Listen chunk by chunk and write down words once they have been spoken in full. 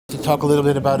to talk a little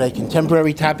bit about a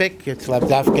contemporary topic. It's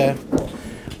Lavdavka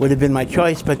would have been my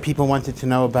choice, but people wanted to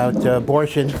know about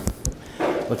abortion.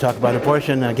 We'll talk about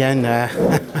abortion. Again,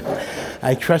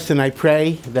 I trust and I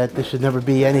pray that there should never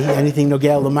be anything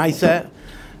nogel l'maisa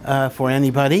for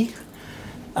anybody.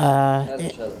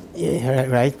 Yeah,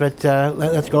 right, but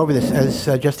let's go over this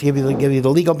as just to give you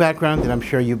the legal background that I'm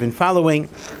sure you've been following.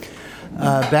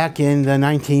 Back in the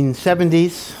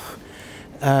 1970s,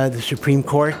 the Supreme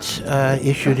Court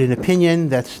issued an opinion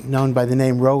that's known by the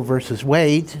name Roe versus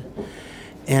Wade.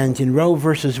 And in Roe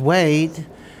versus Wade,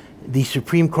 the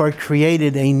Supreme Court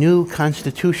created a new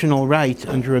constitutional right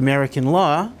under American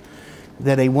law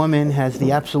that a woman has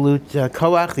the absolute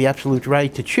koach, the absolute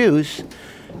right to choose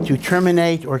to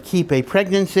terminate or keep a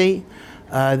pregnancy.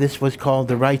 This was called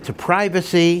the right to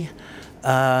privacy.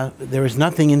 There is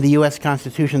nothing in the U.S.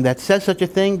 Constitution that says such a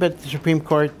thing, but the Supreme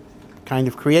Court kind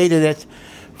of created it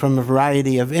from a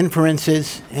variety of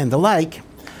inferences and the like.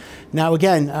 Now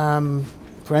again,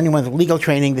 for anyone with legal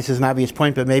training, this is an obvious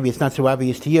point, but maybe it's not so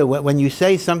obvious to you. When you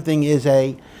say something is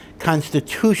a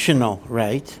constitutional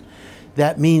right,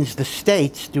 that means the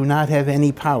states do not have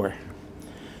any power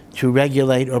to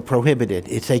regulate or prohibit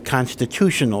it. It's a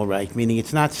constitutional right, meaning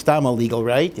it's not stam a legal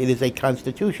right, it is a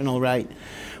constitutional right,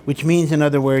 which means, in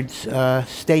other words,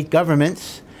 state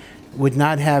governments would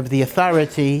not have the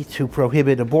authority to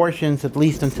prohibit abortions, at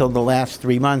least until the last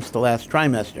 3 months, the last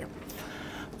trimester.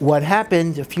 What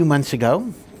happened a few months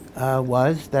ago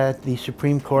was that the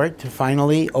Supreme Court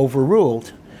finally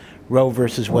overruled Roe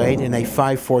versus Wade in a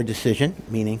 5-4 decision,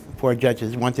 meaning 4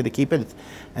 judges wanted to keep it,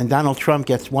 and Donald Trump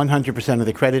gets 100% of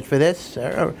the credit for this,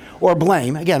 or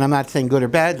blame. Again, I'm not saying good or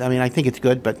bad. I mean, I think it's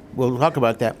good, but we'll talk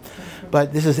about that.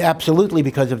 But this is absolutely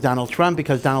because of Donald Trump,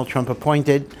 because Donald Trump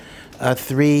appointed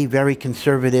 3 very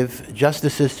conservative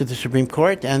justices to the Supreme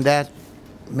Court, and that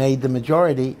made the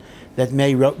majority that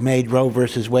made Roe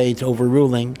versus Wade's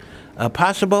overruling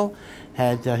possible.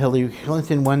 Had Hillary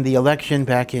Clinton won the election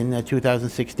back in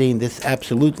 2016, this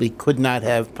absolutely could not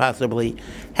have possibly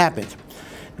happened.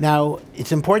 Now,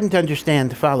 it's important to understand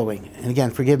the following, and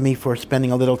again, forgive me for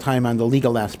spending a little time on the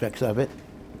legal aspects of it.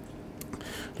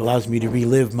 It allows me to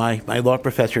relive my law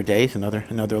professor days,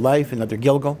 another life, another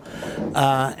Gilgal,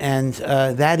 and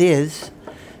that is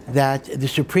that the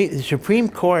Supreme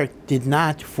Court did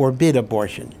not forbid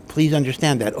abortion. Please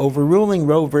understand that. Overruling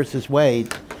Roe versus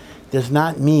Wade does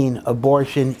not mean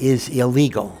abortion is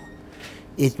illegal.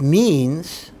 It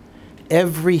means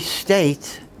every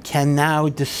state can now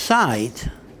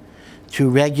decide to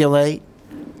regulate,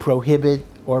 prohibit,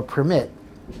 or permit.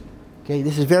 Okay,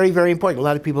 this is very, very important. A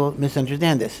lot of people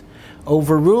misunderstand this.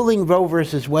 Overruling Roe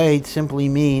versus Wade simply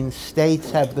means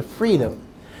states have the freedom.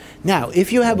 Now,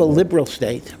 if you have a liberal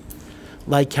state,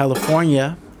 like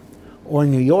California or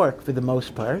New York for the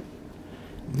most part,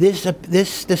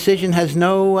 this decision has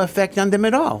no effect on them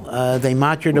at all. They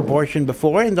martyred abortion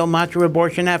before and they'll martyr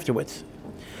abortion afterwards.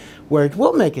 Where it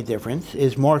will make a difference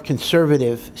is more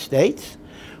conservative states,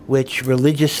 which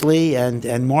religiously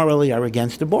and morally are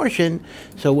against abortion.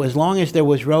 So as long as there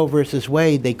was Roe versus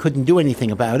Wade, they couldn't do anything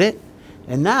about it.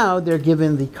 And now they're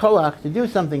given the koach to do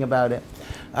something about it.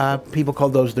 People call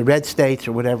those the red states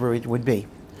or whatever it would be.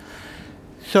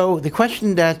 So the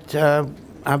question that,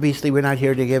 obviously we're not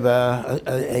here to give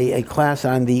a class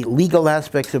on the legal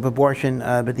aspects of abortion,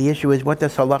 but the issue is, what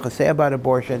does Halacha say about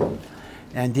abortion?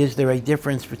 And is there a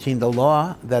difference between the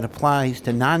law that applies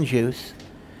to non-Jews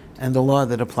and the law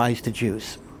that applies to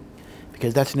Jews?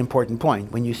 Because that's an important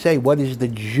point. When you say, what is the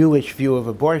Jewish view of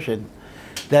abortion,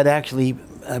 that actually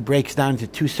breaks down to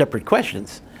 2 separate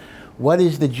questions. What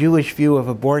is the Jewish view of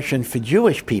abortion for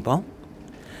Jewish people?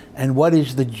 And what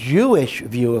is the Jewish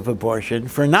view of abortion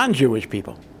for non-Jewish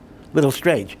people? Little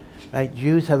strange, right?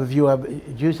 Jews have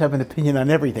an opinion on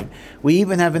everything. We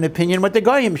even have an opinion what the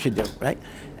Goyim should do, right?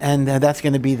 And that's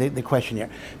going to be the question here.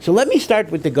 So let me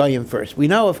start with the Goyim first. We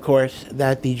know, of course,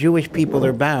 that the Jewish people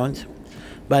are bound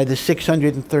by the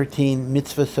 613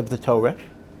 mitzvahs of the Torah.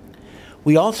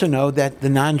 We also know that the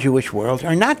non-Jewish world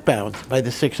are not bound by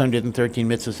the 613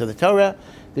 mitzvahs of the Torah.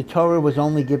 The Torah was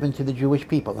only given to the Jewish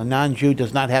people. A non-Jew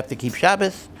does not have to keep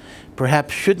Shabbos,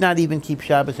 perhaps should not even keep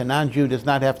Shabbos. A non-Jew does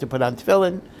not have to put on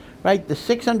tefillin, right? The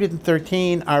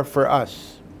 613 are for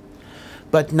us.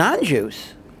 But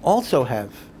non-Jews also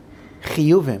have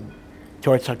chiyuvim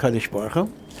towards HaKadosh Baruch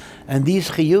Hu, and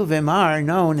these chiyuvim are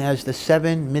known as the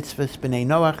 7 mitzvahs b'nei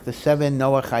Noach, the 7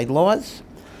 Noachide laws,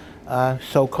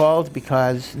 so called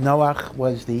because Noach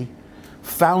was the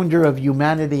founder of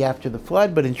humanity after the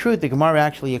flood, but in truth, the Gemara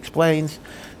actually explains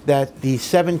that the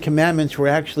 7 commandments were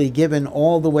actually given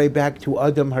all the way back to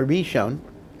Adam Harishon,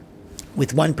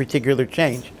 with one particular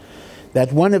change.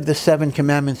 that one of the 7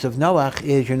 commandments of Noach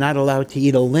is you're not allowed to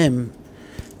eat a limb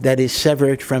that is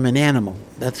severed from an animal.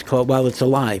 That's called, while it's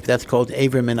alive, that's called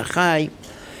Avram min achai.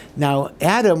 Now,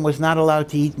 Adam was not allowed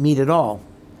to eat meat at all.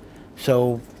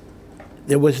 So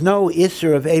there was no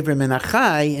Isser of Avram min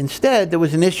achai. Instead, there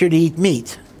was an Isser to eat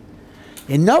meat.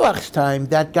 In Noach's time,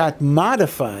 that got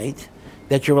modified,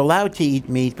 that you're allowed to eat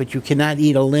meat, but you cannot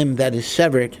eat a limb that is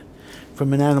severed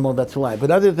from an animal that's alive.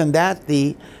 But other than that,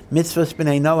 the mitzvahs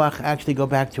b'nei Noach actually go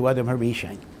back to Adam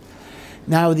HaRishon.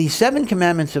 Now, the 7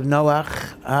 commandments of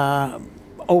Noach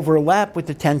overlap with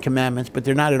the 10 commandments, but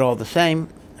they're not at all the same.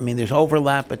 I mean, there's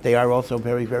overlap, but they are also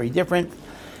very, very different.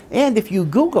 And if you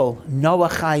Google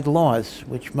Noachide laws,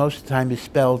 which most of the time is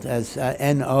spelled as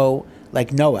N-O,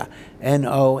 like Noah,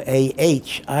 N-O-A-H-I-D-E,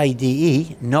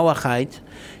 Noachide,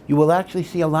 you will actually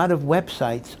see a lot of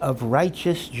websites of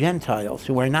righteous Gentiles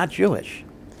who are not Jewish,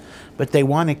 but they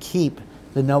want to keep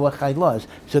the Noachide laws.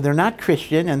 So they're not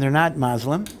Christian and they're not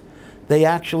Muslim. They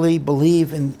actually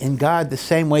believe in God the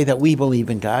same way that we believe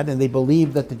in God, and they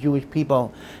believe that the Jewish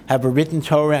people have a written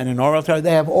Torah and an oral Torah.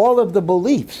 They have all of the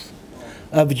beliefs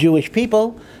of Jewish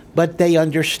people, but they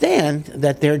understand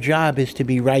that their job is to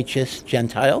be righteous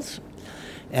Gentiles.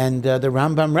 And the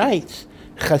Rambam writes,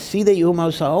 Chasidei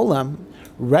Umos HaOlam,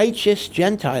 righteous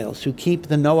Gentiles who keep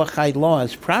the Noachide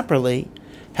laws properly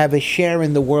have a share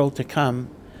in the world to come,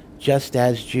 just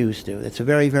as Jews do. It's a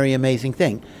very, very amazing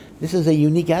thing. This is a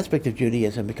unique aspect of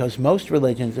Judaism because most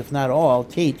religions, if not all,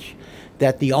 teach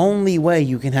that the only way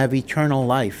you can have eternal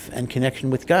life and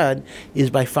connection with God is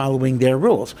by following their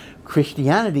rules.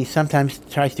 Christianity sometimes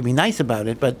tries to be nice about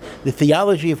it, but the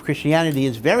theology of Christianity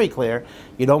is very clear.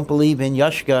 You don't believe in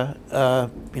Yashka,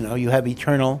 you have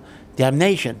eternal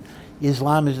damnation.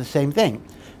 Islam is the same thing.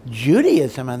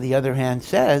 Judaism, on the other hand,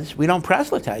 says we don't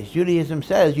proselytize. Judaism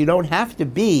says you don't have to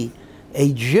be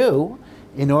a Jew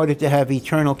in order to have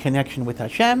eternal connection with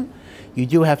Hashem. You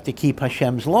do have to keep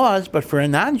Hashem's laws, but for a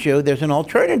non-Jew, there's an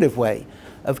alternative way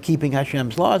of keeping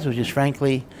Hashem's laws, which is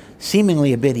frankly,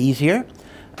 seemingly a bit easier,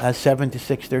 7 to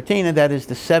 6:13, and that is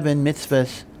the 7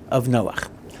 mitzvahs of Noach.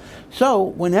 So,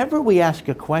 whenever we ask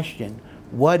a question,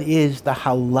 what is the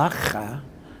halacha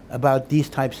about these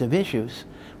types of issues,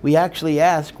 we actually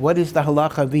ask, what is the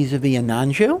halacha vis-a-vis a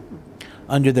non-Jew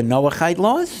under the Noachide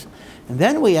laws? And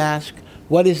then we ask,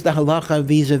 what is the halacha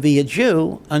vis-a-vis a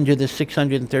Jew under the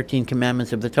 613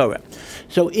 commandments of the Torah?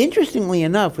 So interestingly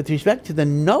enough, with respect to the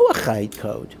Noachide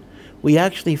code, we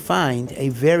actually find a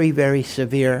very, very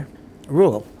severe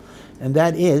rule. And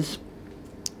that is,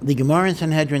 the Gemara in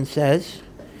Sanhedrin says,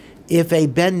 if a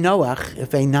ben Noach,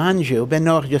 if a non-Jew, ben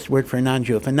Noach is just a word for a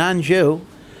non-Jew, if a non-Jew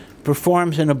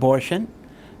performs an abortion,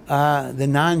 the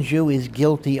non-Jew is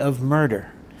guilty of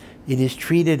murder. It is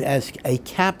treated as a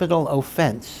capital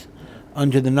offense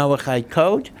under the Noachide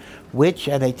Code, which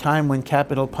at a time when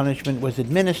capital punishment was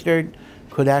administered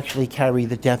could actually carry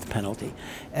the death penalty.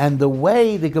 And the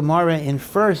way the Gemara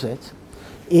infers it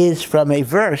is from a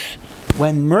verse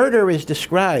when murder is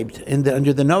described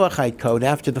under the Noachide Code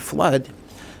after the flood.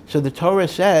 So the Torah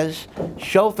says,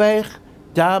 Shofech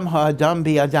dam ha'adam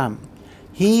bi'adam.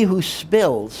 He who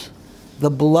spills the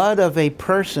blood of a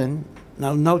person,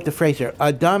 now note the phrase here,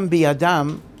 adam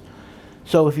bi'adam.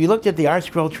 So if you looked at the Art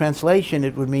Scroll translation,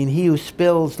 it would mean he who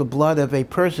spills the blood of a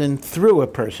person through a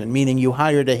person, meaning you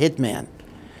hired a hitman.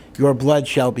 Your blood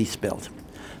shall be spilled.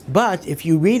 But if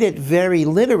you read it very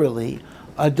literally,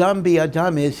 Adam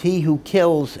bi-Adam is he who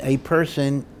kills a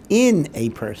person in a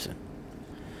person.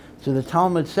 So the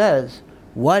Talmud says,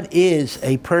 what is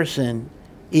a person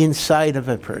inside of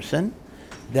a person?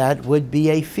 That would be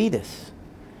a fetus.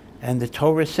 And the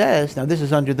Torah says, now this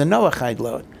is under the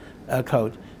Noachide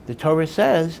code, the Torah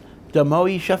says, Damo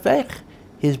yishafech,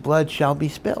 his blood shall be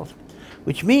spilled.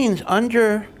 Which means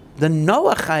under the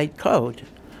Noachide code,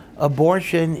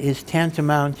 abortion is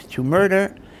tantamount to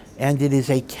murder, and it is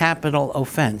a capital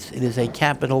offense. It is a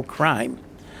capital crime.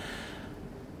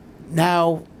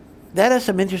 Now, that has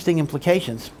some interesting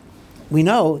implications. We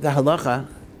know the halacha,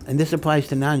 and this applies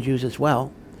to non-Jews as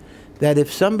well, that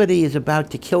if somebody is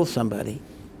about to kill somebody,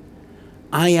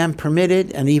 I am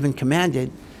permitted and even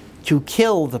commanded to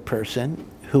kill the person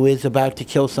who is about to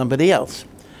kill somebody else.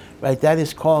 Right? That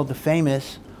is called the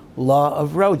famous law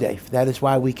of Rodef. That is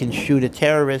why we can shoot a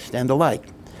terrorist and the like.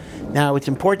 Now, it's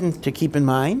important to keep in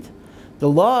mind, the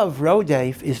law of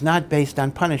Rodef is not based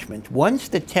on punishment. Once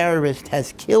the terrorist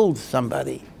has killed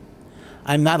somebody,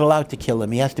 I'm not allowed to kill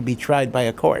him. He has to be tried by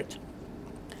a court.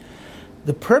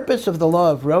 The purpose of the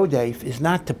law of Rodef is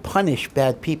not to punish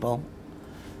bad people.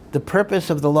 The purpose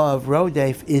of the law of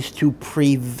Rodef is to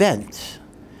prevent.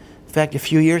 In fact, a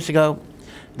few years ago,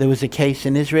 there was a case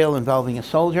in Israel involving a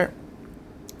soldier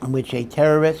in which a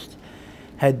terrorist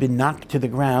had been knocked to the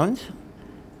ground,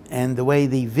 and the way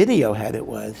the video had it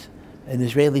was an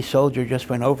Israeli soldier just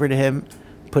went over to him,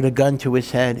 put a gun to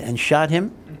his head, and shot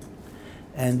him.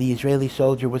 And the Israeli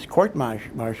soldier was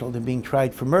court-martialed and being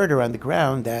tried for murder on the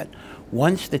ground that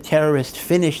once the terrorist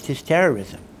finished his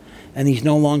terrorism and he's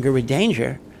no longer a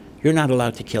danger, you're not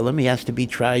allowed to kill him. He has to be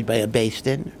tried by a beis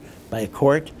din, by a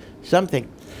court,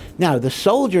 something. Now, the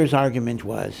soldier's argument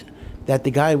was that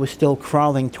the guy was still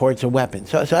crawling towards a weapon.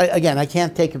 So again, I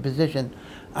can't take a position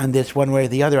on this one way or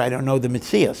the other. I don't know the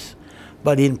Metzius.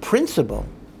 But in principle,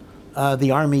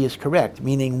 the army is correct,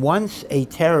 meaning once a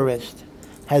terrorist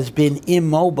has been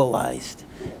immobilized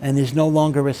and is no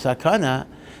longer a sakana,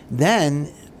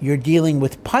 then you're dealing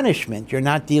with punishment. You're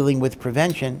not dealing with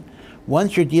prevention.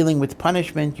 Once you're dealing with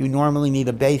punishment, you normally need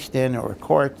a beis din or a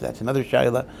court. That's another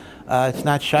shayla. It's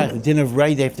not shayla. The din of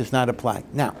Reidef does not apply.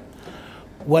 Now,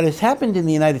 what has happened in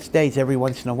the United States every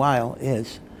once in a while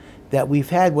is that we've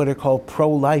had what are called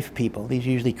pro-life people. These are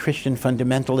usually Christian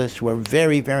fundamentalists who are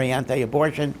very, very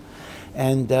anti-abortion.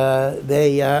 And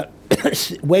they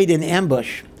wait in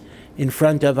ambush in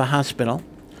front of a hospital.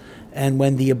 And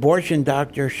when the abortion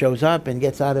doctor shows up and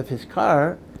gets out of his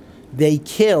car, they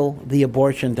kill the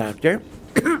abortion doctor.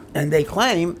 And they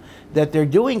claim that they're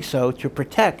doing so to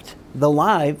protect the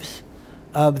lives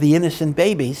of the innocent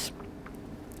babies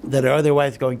that are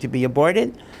otherwise going to be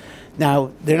aborted.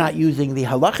 Now, they're not using the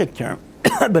halachic term,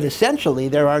 but essentially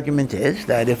their argument is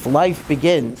that if life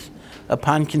begins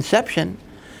upon conception,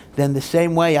 then the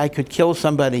same way I could kill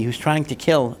somebody who's trying to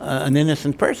kill an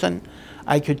innocent person,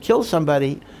 I could kill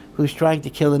somebody who's trying to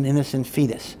kill an innocent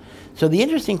fetus. So the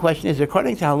interesting question is,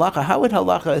 according to halacha, how would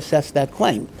halacha assess that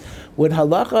claim? Would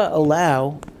halacha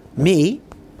allow me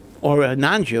or a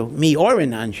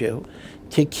non-Jew,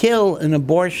 to kill an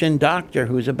abortion doctor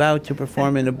who's about to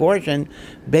perform an abortion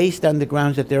based on the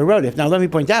grounds that they're erotive? Now, let me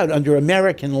point out, under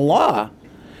American law,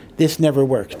 this never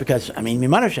works because,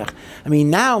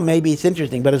 now maybe it's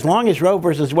interesting, but as long as Roe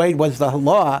versus Wade was the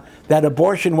law that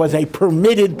abortion was a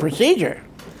permitted procedure,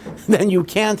 then you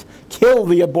can't kill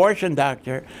the abortion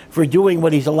doctor for doing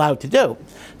what he's allowed to do.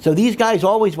 So these guys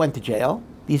always went to jail.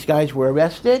 These guys were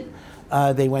arrested.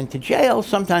 They went to jail.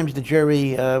 Sometimes the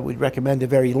jury would recommend a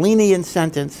very lenient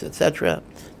sentence, etc.,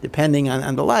 depending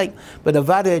on the like. But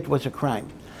avada was a crime.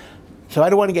 So I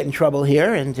don't want to get in trouble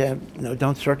here, and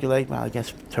don't circulate. Well, I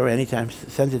guess Torah anytime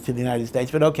sends it to the United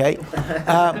States, but okay.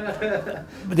 But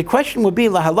the question would be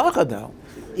la halacha, though,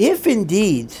 if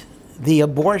indeed the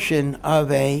abortion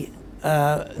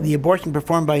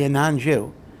performed by a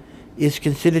non-Jew is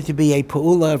considered to be a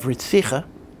pa'ula of ritzicha,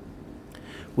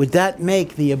 would that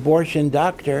make the abortion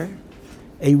doctor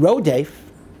a rodef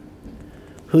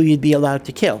who you'd be allowed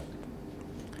to kill?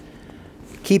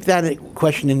 Keep that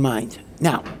question in mind.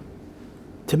 Now,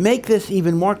 to make this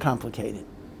even more complicated,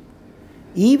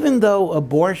 even though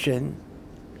abortion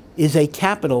is a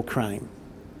capital crime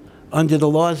under the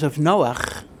laws of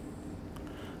Noach,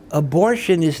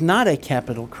 abortion is not a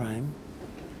capital crime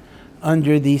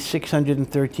under the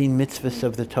 613 mitzvahs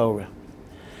of the Torah.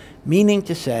 Meaning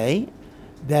to say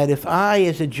that if I,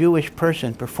 as a Jewish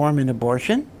person, perform an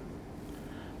abortion,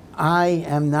 I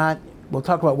am not, we'll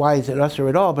talk about why is it usur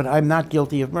at all, but I'm not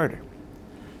guilty of murder.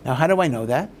 Now, how do I know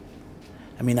that?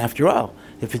 After all,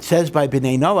 if it says by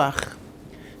B'nai Noach,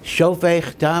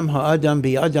 Shofech dam ha'adam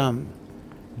bi'adam,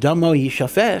 damo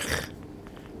yishafech,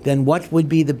 then what would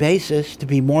be the basis to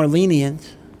be more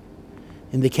lenient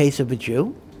in the case of a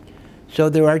Jew? So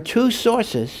there are two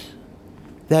sources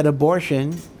that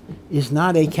abortion is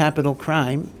not a capital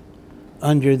crime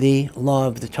under the law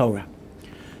of the Torah.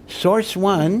 Source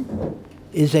one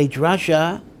is a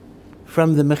drasha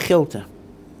from the Mechilta.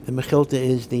 The Mechilta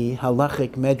is the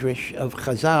halachic medrash of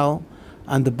Chazal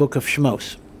on the book of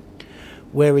Shmos,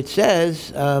 where it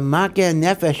says, Makeh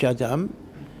nefesh adam,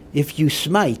 if you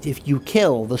smite, if you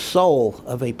kill the soul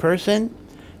of a person,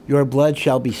 your blood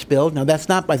shall be spilled. Now that's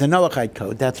not by the Noachide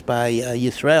code, that's by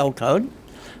Yisrael code,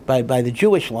 by the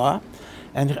Jewish law.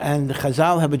 And the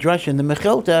Chazal have a drush in the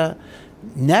Mechilta,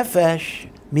 nefesh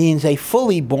means a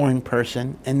fully born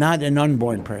person and not an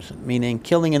unborn person, meaning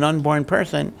killing an unborn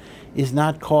person is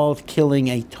not called killing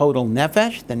a total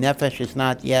nefesh. The nefesh is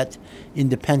not yet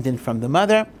independent from the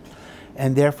mother,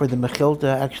 and therefore the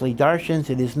Mechilta actually darshans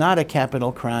it is not a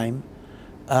capital crime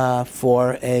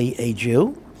for a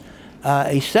Jew.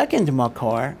 A second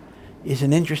makor is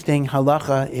an interesting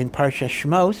halacha in Parsha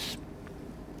Shmos.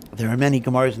 There are many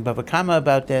Gemaras in Bava Kama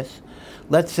about this.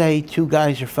 Let's say two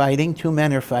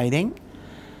men are fighting,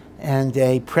 and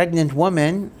a pregnant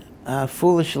woman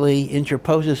foolishly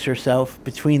interposes herself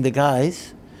between the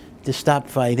guys to stop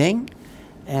fighting,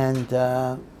 and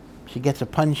She gets a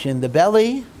punch in the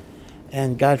belly,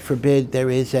 and God forbid there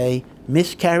is a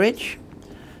miscarriage.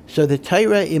 So the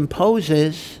Torah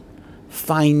imposes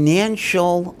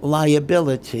financial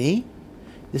liability.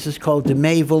 This is called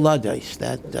demei volados,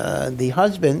 that the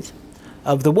husband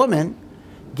of the woman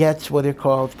gets what are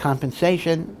called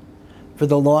compensation for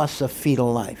the loss of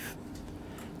fetal life.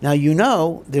 Now, you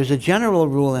know, there's a general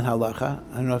rule in Halacha,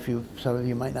 I don't know if some of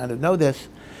you might not have known this,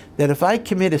 that if I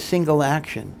commit a single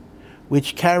action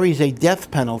which carries a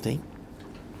death penalty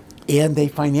and a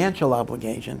financial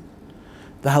obligation,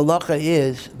 the Halacha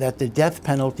is that the death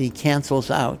penalty cancels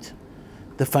out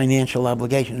the financial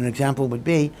obligation. An example would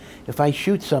be, if I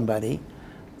shoot somebody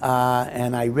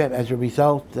and I rip, as a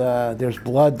result, there's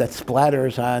blood that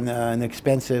splatters on an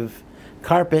expensive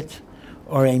carpet,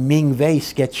 or a Ming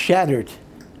vase gets shattered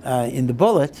in the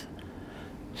bullet.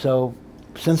 So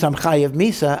since I'm chayav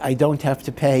misa, I don't have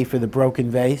to pay for the broken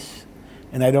vase,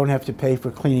 and I don't have to pay for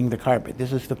cleaning the carpet.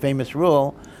 This is the famous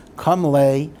rule,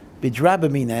 kamle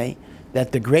bidrabamine,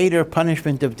 that the greater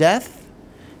punishment of death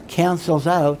cancels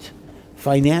out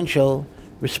financial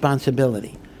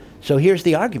responsibility. So here's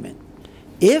the argument.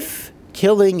 If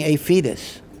killing a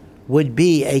fetus would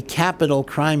be a capital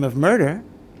crime of murder,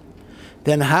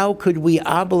 then how could we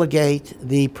obligate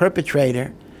the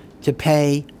perpetrator to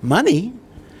pay money?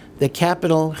 The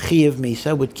capital chiyuv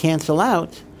misa would cancel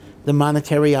out the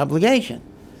monetary obligation.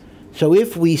 So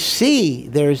if we see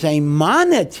there's a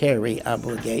monetary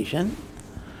obligation,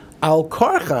 al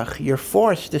korchach, you're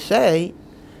forced to say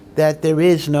that there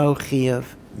is no chiyuv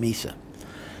misa.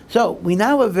 So we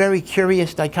now have a very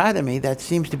curious dichotomy that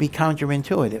seems to be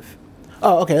counterintuitive.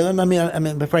 Oh, okay. Let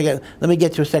me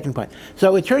get to a second point.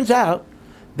 So it turns out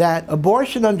that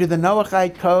abortion under the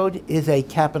Noahide Code is a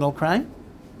capital crime.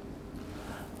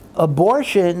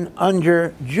 Abortion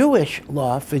under Jewish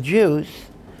law for Jews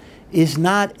is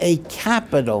not a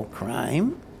capital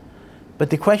crime. But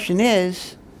the question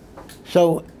is,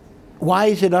 so why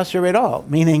is it usher at all?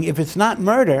 Meaning, if it's not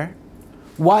murder,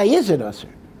 why is it usher?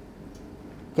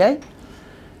 Okay?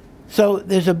 So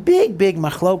there's a big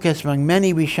machlokes among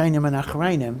many Rishonim and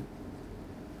Achrayim.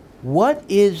 What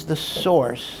is the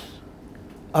source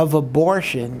of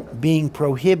abortion being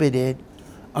prohibited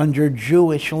under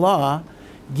Jewish law,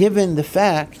 given the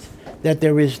fact that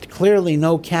there is clearly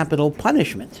no capital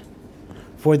punishment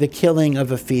for the killing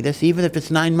of a fetus, even if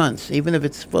it's 9 months, even if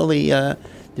it's fully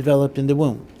developed in the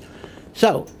womb?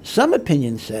 So some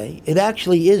opinions say it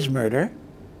actually is murder,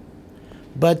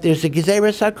 but there's a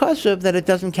gezeres hakosov that it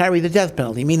doesn't carry the death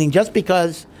penalty, meaning just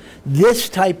because this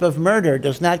type of murder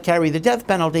does not carry the death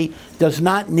penalty does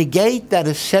not negate that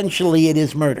essentially it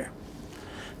is murder.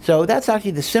 So that's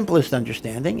actually the simplest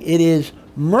understanding. It is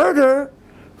murder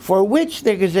for which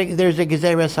there's a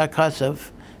gezeres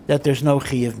hakosov that there's no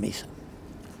chiyuv misa.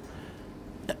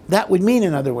 That would mean,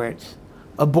 in other words,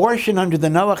 abortion under the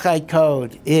Noahide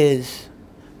Code is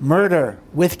murder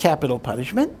with capital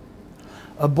punishment.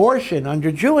 Abortion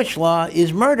under Jewish law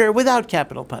is murder without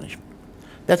capital punishment.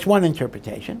 That's one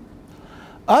interpretation.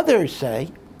 Others say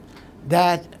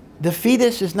that the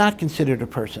fetus is not considered a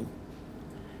person,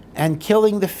 and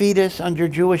killing the fetus under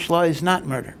Jewish law is not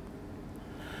murder.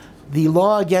 The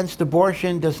law against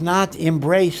abortion does not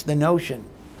embrace the notion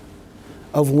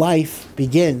of life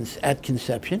begins at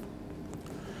conception.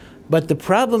 But the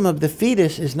problem of the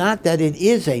fetus is not that it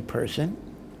is a person,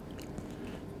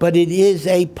 but it is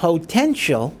a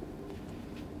potential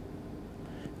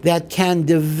that can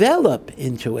develop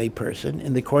into a person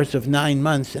in the course of 9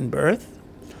 months in birth.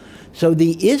 So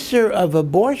the issur of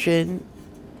abortion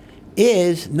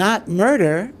is not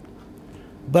murder,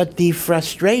 but the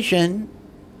frustration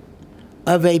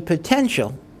of a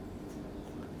potential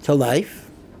to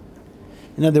life.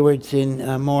 In other words,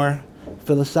 in more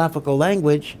philosophical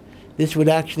language, this would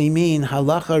actually mean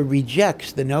halacha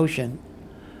rejects the notion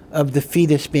of the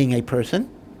fetus being a person.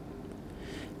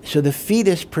 So the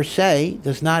fetus per se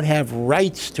does not have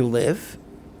rights to live,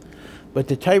 but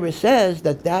the Torah says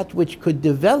that that which could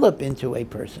develop into a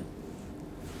person,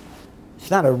 it's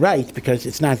not a right because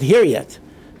it's not here yet.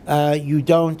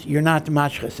 You're not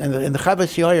mashchus. And the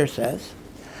Chavas Yoyer says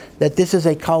that this is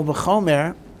a kal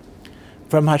v'chomer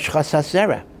from hashchasas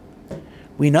zera.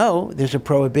 We know there's a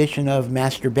prohibition of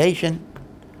masturbation,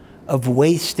 of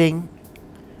wasting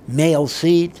male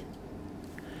seed.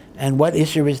 And what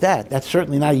issue is that? That's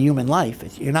certainly not a human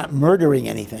life. You're not murdering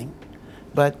anything.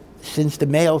 But since the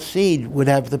male seed would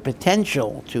have the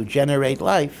potential to generate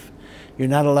life, you're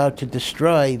not allowed to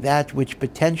destroy that which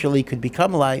potentially could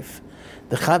become life.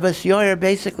 The Chavas Yoyer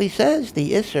basically says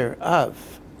the issur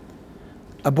of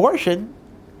abortion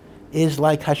is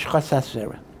like hashchasas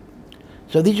zera.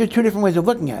 So these are two different ways of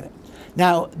looking at it.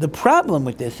 Now, the problem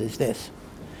with this is this.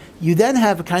 You then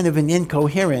have a kind of an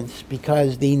incoherence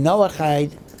because the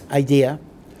Noachide idea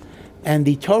and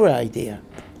the Torah idea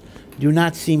do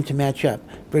not seem to match up.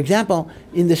 For example,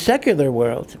 in the secular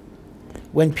world,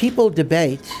 when people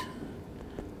debate,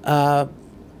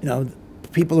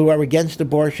 people who are against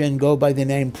abortion go by the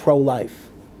name pro-life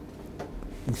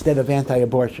instead of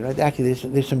anti-abortion. Right? Actually,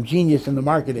 there's some genius in the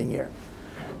marketing here,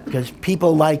 because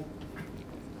people like,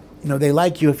 they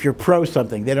like you if you're pro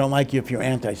something. They don't like you if you're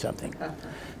anti something.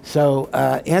 So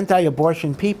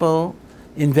anti-abortion people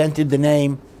invented the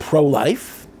name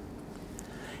pro-life.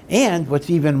 And what's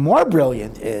even more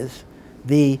brilliant is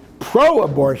the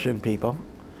pro-abortion people.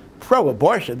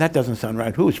 Pro-abortion, that doesn't sound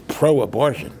right. Who's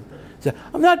pro-abortion? So,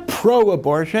 I'm not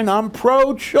pro-abortion, I'm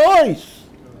pro-choice.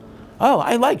 Oh,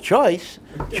 I like choice.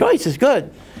 Choice is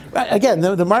good. Again,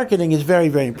 the marketing is very,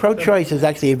 very, pro-choice is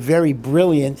actually a very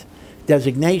brilliant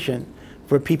designation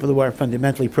for people who are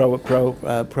fundamentally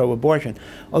pro-abortion.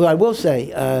 Although I will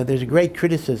say there's a great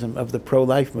criticism of the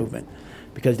pro-life movement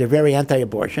because they're very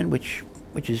anti-abortion, which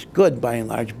is good by and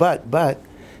large, but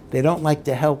they don't like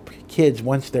to help kids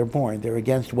once they're born. They're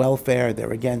against welfare.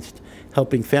 They're against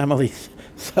helping families.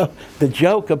 So the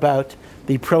joke about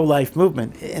the pro-life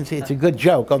movement, and see, it's a good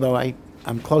joke, although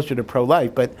I'm closer to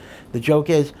pro-life, but the joke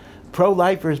is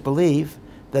pro-lifers believe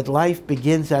that life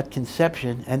begins at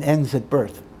conception and ends at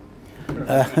birth.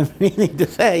 Meaning to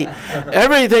say,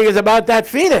 everything is about that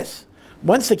fetus.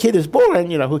 Once the kid is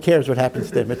born, who cares what happens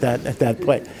to him at that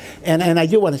point? And I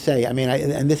do want to say,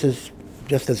 and this is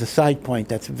just as a side point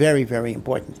that's very, very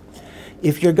important.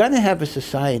 If you're going to have a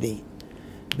society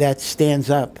that stands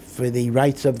up for the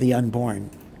rights of the unborn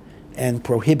and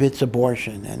prohibits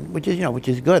abortion, and which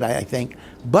is good, I think,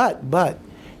 but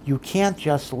you can't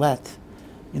just let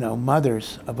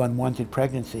mothers of unwanted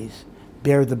pregnancies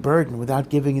bear the burden without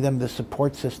giving them the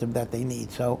support system that they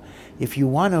need. So if you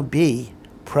want to be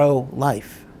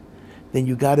pro-life, then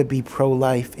you got to be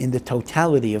pro-life in the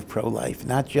totality of pro-life,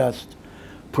 not just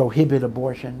prohibit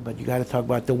abortion, but you got to talk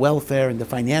about the welfare and the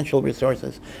financial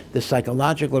resources, the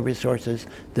psychological resources,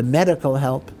 the medical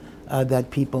help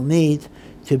that people need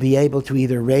to be able to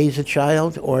either raise a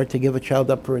child or to give a child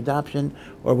up for adoption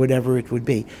or whatever it would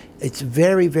be. It's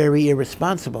very, very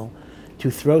irresponsible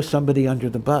to throw somebody under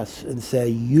the bus and say,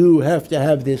 you have to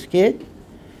have this kid,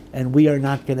 and we are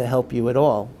not going to help you at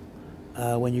all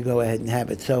when you go ahead and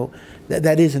have it. So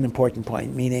that is an important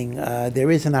point, meaning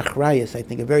there is an achrayus, I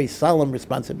think, a very solemn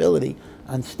responsibility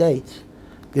on states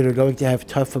that are going to have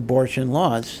tough abortion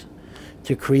laws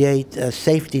to create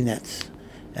safety nets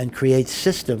and create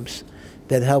systems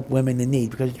that help women in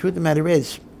need. Because the truth of the matter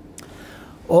is,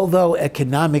 although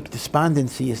economic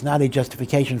despondency is not a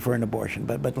justification for an abortion,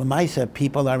 but Lamaisa,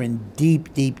 people are in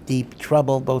deep, deep, deep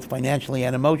trouble, both financially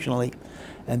and emotionally,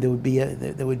 and there would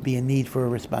be a need for a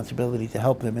responsibility to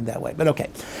help them in that way. But okay,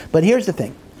 but here's the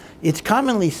thing. It's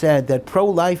commonly said that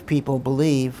pro-life people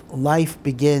believe life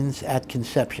begins at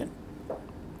conception.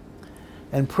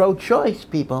 And pro-choice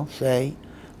people say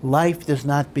life does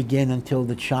not begin until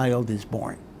the child is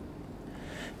born.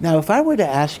 Now, if I were to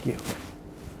ask you,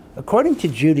 according to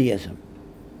Judaism,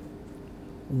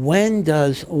 when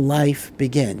does life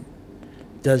begin?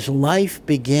 Does life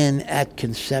begin at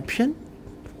conception?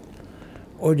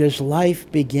 Or does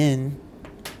life begin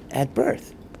at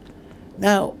birth?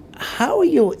 Now, how are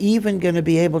you even going to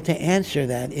be able to answer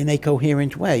that in a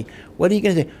coherent way? What are you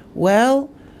going to say? Well,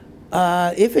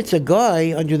 if it's a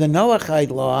guy under the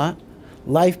Noachide law,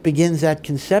 life begins at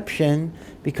conception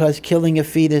because killing a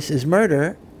fetus is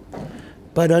murder.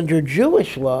 But under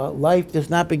Jewish law, life does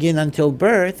not begin until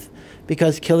birth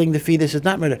because killing the fetus is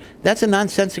not murder. That's a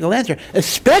nonsensical answer,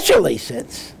 especially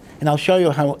since, and I'll show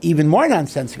you how even more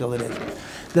nonsensical it is,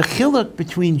 the chiluk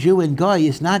between Jew and Goy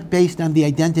is not based on the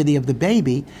identity of the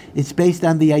baby, it's based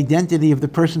on the identity of the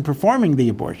person performing the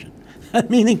abortion.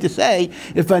 Meaning to say,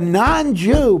 if a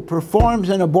non-Jew performs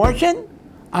an abortion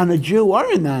on a Jew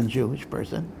or a non-Jewish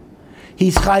person,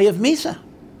 he's chayav misa.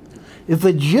 If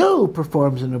a Jew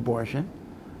performs an abortion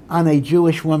on a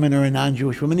Jewish woman or a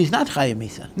non-Jewish woman, he's not chayav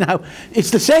misa. Now,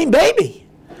 it's the same baby.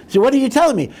 So what are you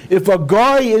telling me? If a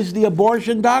guy is the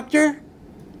abortion doctor,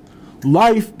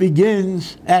 life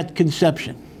begins at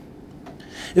conception.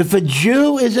 If a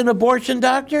Jew is an abortion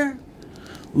doctor,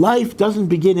 life doesn't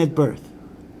begin at birth.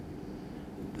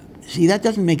 See, that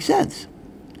doesn't make sense.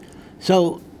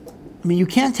 So, you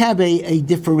can't have a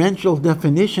differential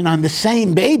definition on the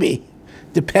same baby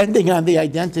depending on the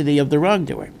identity of the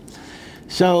wrongdoer.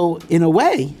 So, in a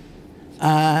way,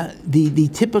 the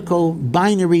typical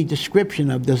binary description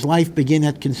of does life begin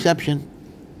at conception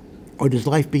or does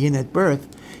life begin at birth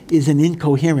is an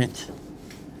incoherent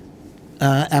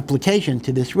application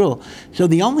to this rule. So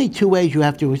the only two ways you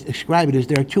have to describe it is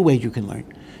there are two ways you can learn.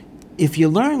 If you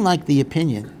learn like the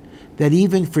opinion that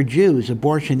even for Jews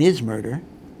abortion is murder,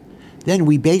 then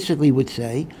we basically would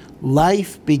say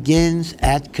life begins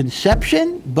at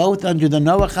conception, both under the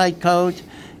Noahide code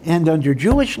and under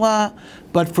Jewish law,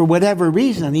 but for whatever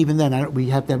reason, and even then we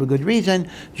have to have a good reason,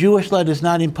 Jewish law does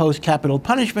not impose capital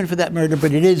punishment for that murder,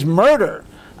 but it is murder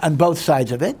on both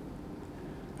sides of it.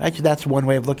 Right? So that's one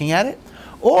way of looking at it.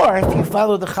 Or if you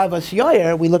follow the Chavas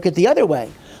Yoyer, we look at the other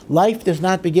way. Life does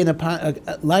not begin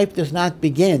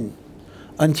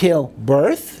until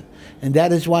birth, and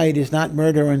that is why it is not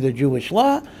murder under Jewish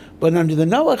law. But under the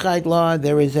Noahide law,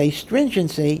 there is a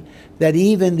stringency that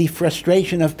even the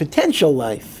frustration of potential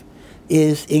life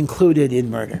is included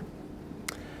in murder.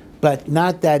 But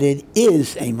not that it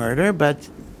is a murder, but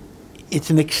it's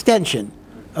an extension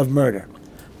of murder.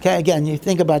 Okay, again, you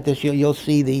think about this, you'll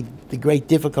see the great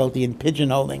difficulty in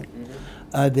pigeonholing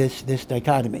this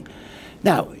dichotomy.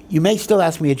 Now, you may still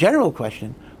ask me a general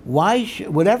question. Why,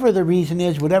 whatever the reason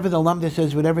is, whatever the lumdus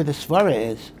is, whatever the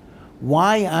svara is,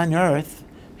 why on earth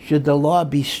should the law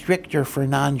be stricter for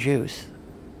non-Jews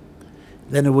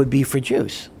than it would be for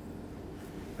Jews?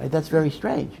 Right? That's very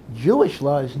strange. Jewish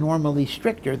law is normally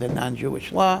stricter than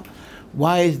non-Jewish law.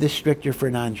 Why is this stricter for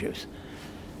non-Jews?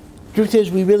 Truth is,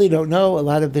 we really don't know. A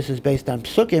lot of this is based on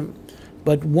psukim,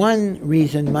 but one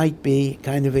reason might be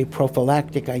kind of a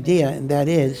prophylactic idea, and that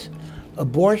is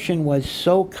abortion was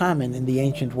so common in the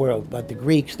ancient world, but the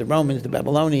Greeks, the Romans, the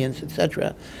Babylonians,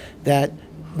 etc., that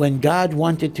when God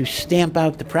wanted to stamp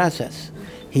out the process,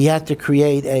 he had to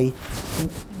create a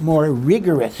more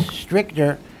rigorous,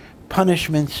 stricter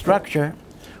punishment structure,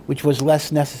 which was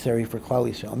less necessary for Klal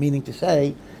Yisrael. Meaning to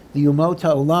say, the Umot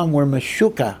HaOlam were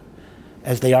meshuka,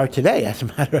 as they are today, as a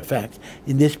matter of fact,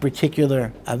 in this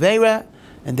particular Aveira,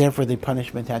 and therefore the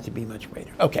punishment had to be much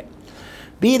greater. Okay.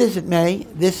 Be it as it may,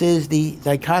 this is the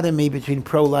dichotomy between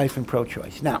pro-life and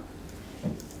pro-choice. Now,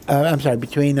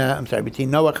 between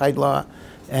Noahide law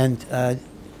and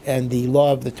the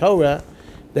law of the Torah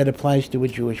that applies to a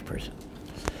Jewish person.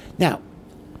 Now,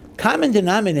 common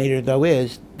denominator, though,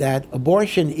 is that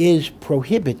abortion is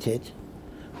prohibited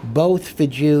both for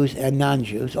Jews and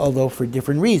non-Jews, although for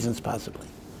different reasons, possibly.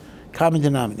 Common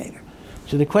denominator.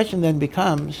 So the question then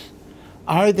becomes,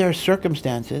 are there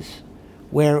circumstances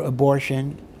where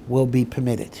abortion will be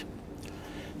permitted?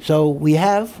 So we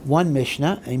have one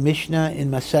Mishnah, a Mishnah in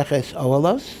Maseches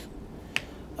Ohalos,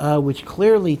 which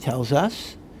clearly tells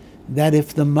us that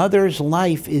if the mother's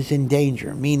life is in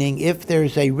danger, meaning if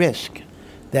there's a risk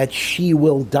that she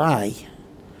will die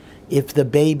if the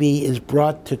baby is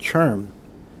brought to term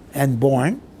and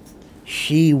born,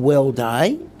 she will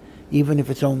die, even if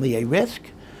it's only a risk.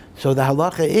 So the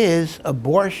halacha is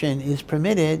abortion is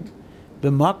permitted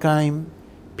b'makayim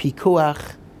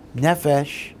pikuach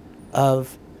nefesh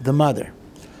of the mother.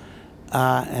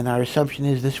 And our assumption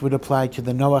is this would apply to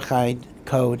the Noahide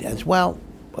code as well,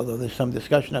 although there's some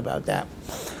discussion about that.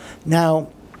 Now,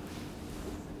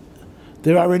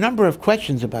 there are a number of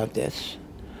questions about this.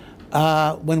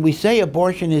 When we say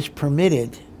abortion is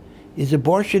permitted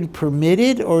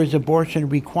or is abortion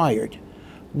required?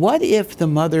 What if the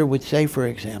mother would say, for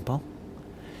example,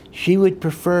 she would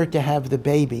prefer to have the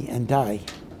baby and die?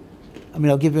 I mean,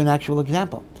 I'll give you an actual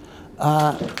example.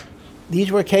 These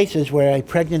were cases where a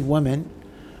pregnant woman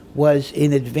was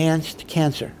in advanced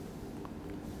cancer.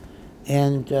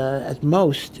 And at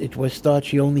most, it was thought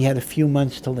she only had a few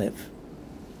months to live.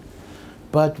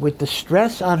 But with the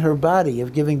stress on her body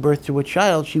of giving birth to a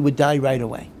child, she would die right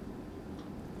away.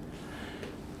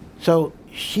 So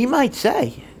she might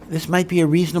say, this might be a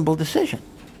reasonable decision.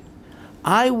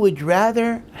 I would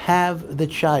rather have the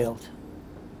child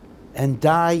and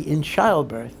die in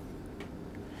childbirth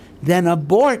than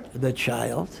abort the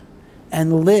child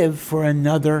and live for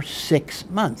another 6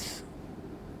 months.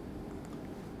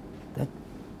 That,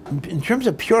 in terms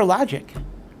of pure logic,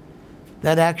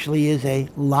 that actually is a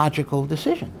logical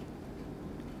decision.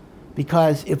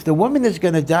 Because if the woman is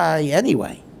going to die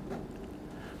anyway,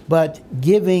 but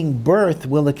giving birth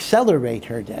will accelerate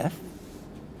her death,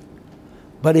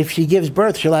 but if she gives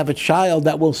birth, she'll have a child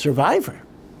that will survive her.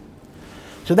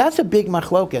 So that's a big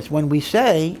machlokas. When we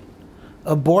say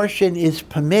abortion is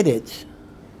permitted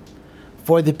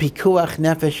for the pikuach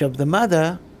nefesh of the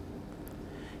mother,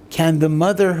 can the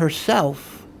mother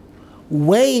herself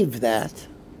waive that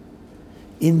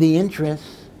in the interest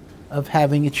of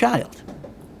having a child?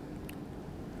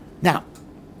 Now,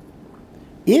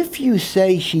 if you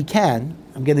say she can,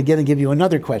 I'm going to give you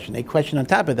another question, a question on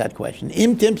top of that question.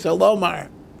 Im tim salomar,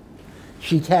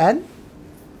 she can.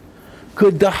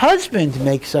 Could the husband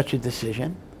make such a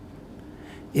decision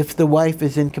if the wife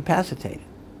is incapacitated.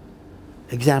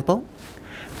 Example,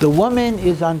 the woman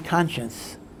is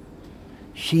unconscious.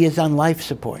 She is on life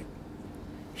support.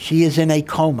 She is in a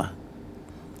coma.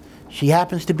 She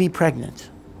happens to be pregnant.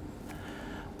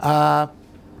 It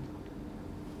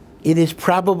is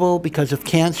probable, because of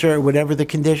cancer or whatever the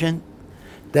condition,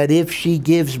 that if she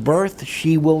gives birth,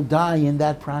 she will die in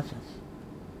that process.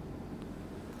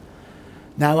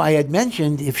 Now, I had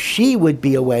mentioned if she would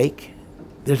be awake,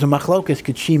 there's a machlokas,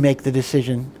 could she make the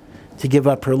decision to give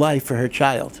up her life for her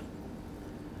child?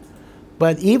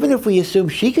 But even if we assume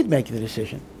she could make the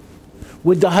decision,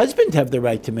 would the husband have the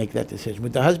right to make that decision?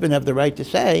 Would the husband have the right to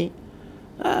say,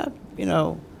 I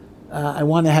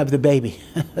want to have the baby,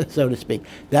 so to speak?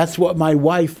 That's what my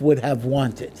wife would have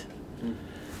wanted.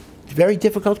 It's very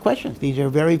difficult questions. These are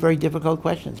very, very difficult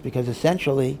questions, because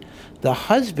essentially the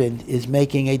husband is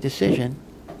making a decision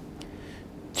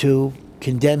to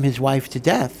condemn his wife to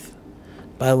death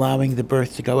by allowing the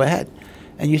birth to go ahead.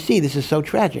 And you see, this is so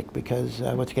tragic, because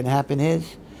what's going to happen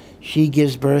is she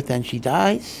gives birth and she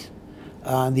dies.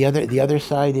 The other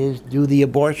side is do the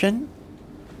abortion,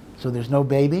 so there's no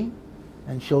baby,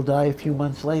 and she'll die a few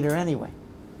months later anyway.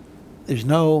 There's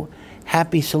no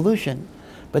happy solution.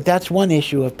 But that's one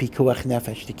issue of pikuach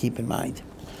nefesh to keep in mind.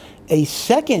 A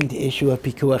second issue of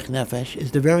pikuach nefesh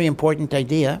is the very important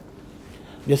idea,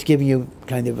 I'm just giving you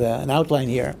kind of an outline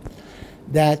here,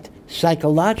 that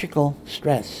psychological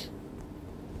stress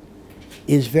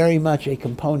is very much a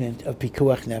component of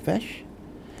pikuach nefesh,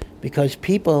 because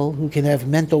people who can have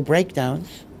mental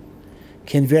breakdowns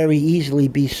can very easily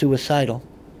be suicidal,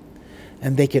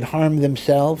 and they can harm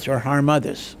themselves or harm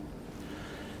others.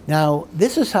 Now,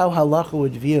 this is how Halacha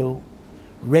would view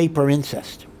rape or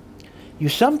incest. You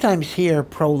sometimes hear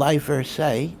pro-lifers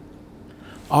say,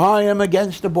 I am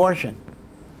against abortion,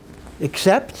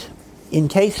 except in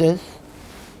cases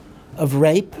of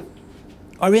rape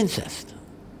or incest.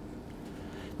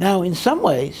 Now, in some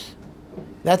ways,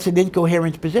 that's an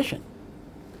incoherent position.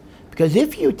 Because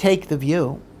if you take the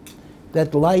view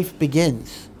that life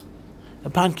begins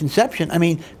upon conception, I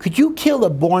mean, could you kill a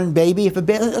born baby?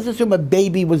 Let's assume a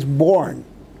baby was born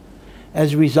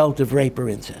as a result of rape or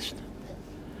incest.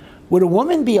 Would a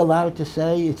woman be allowed to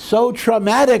say, it's so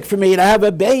traumatic for me to have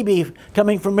a baby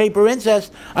coming from rape or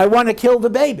incest, I want to kill the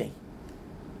baby?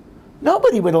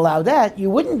 Nobody would allow that. You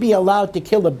wouldn't be allowed to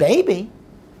kill a baby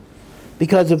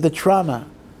because of the trauma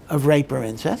of rape or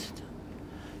incest.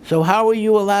 So how are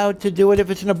you allowed to do it if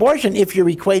it's an abortion, if you're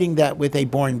equating that with a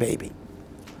born baby?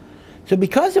 So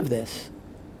because of this,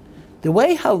 the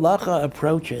way Halacha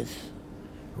approaches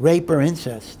rape or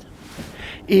incest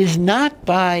is not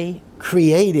by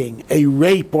creating a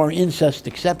rape or incest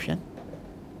exception,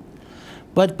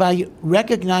 but by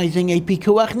recognizing a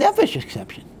pikuach nefesh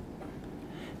exception.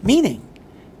 Meaning,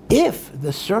 if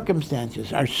the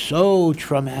circumstances are so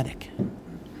traumatic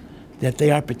that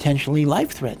they are potentially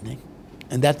life-threatening,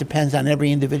 and that depends on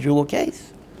every individual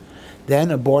case,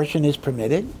 then abortion is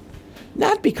permitted,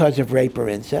 not because of rape or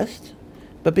incest,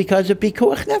 but because of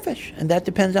pikuach nefesh, and that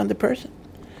depends on the person.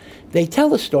 They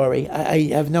tell a story, I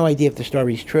have no idea if the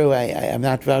story is true, I'm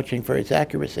not vouching for its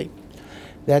accuracy,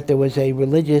 that there was a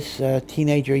religious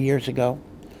teenager years ago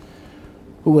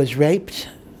who was raped,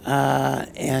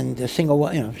 and a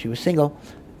single, she was single,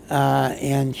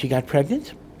 and she got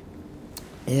pregnant,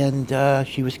 and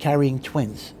she was carrying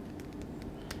twins.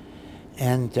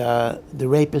 And the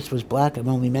rapist was black. I'm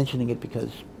only mentioning it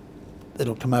because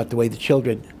it'll come out the way the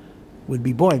children would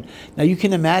be born. Now you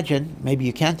can imagine, maybe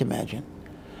you can't imagine,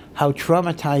 how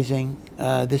traumatizing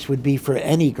this would be for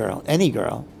any girl,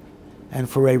 and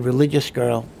for a religious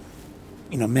girl,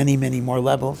 many, many more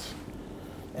levels.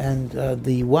 And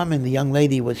the woman, the young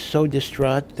lady, was so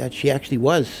distraught that she actually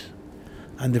was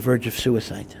on the verge of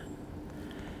suicide.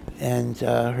 And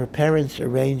her parents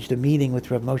arranged a meeting with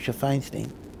Rav Moshe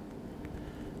Feinstein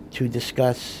to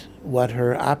discuss what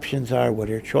her options are, what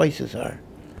her choices are.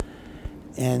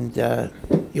 And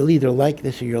you'll either like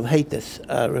this or you'll hate this.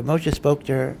 Rav Moshe spoke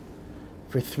to her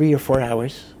for 3 or 4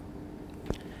 hours.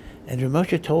 And Rav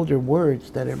Moshe told her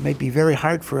words that may be very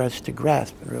hard for us to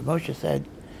grasp. And Rav Moshe said,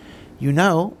 you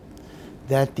know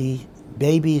that the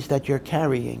babies that you're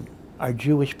carrying are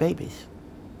Jewish babies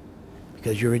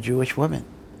because you're a Jewish woman.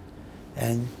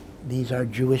 And these are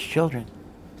Jewish children.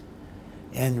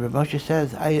 And Rav Moshe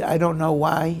says, I don't know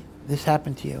why this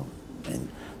happened to you, and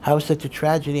how such a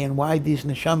tragedy, and why these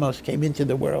neshamos came into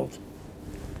the world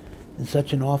in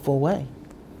such an awful way.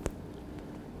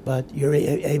 But you're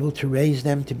able to raise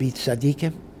them to be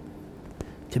tzaddikim,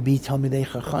 to be talmidei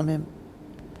chachamim,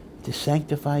 to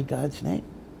sanctify God's name.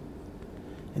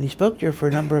 And he spoke to her for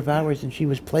a number of hours, and she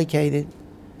was placated,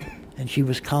 and she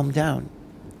was calmed down,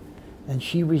 and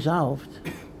she resolved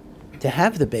to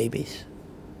have the babies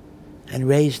and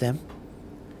raise them.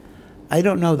 I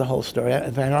don't know the whole story. I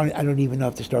don't even know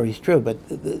if the story is true, but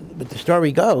the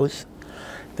story goes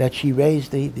that she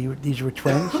raised these were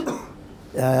twins.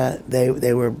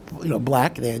 They were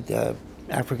black. They had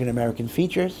African American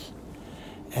features,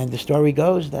 and the story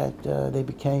goes that they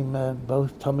became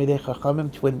both Talmidei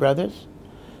Chachamim, twin brothers.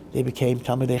 They became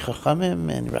Talmidei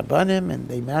Chachamim and Rabbanim, and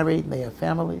they married. And they have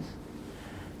families.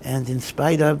 And in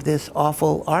spite of this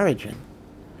awful origin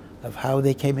of how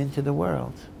they came into the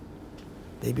world,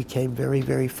 they became very,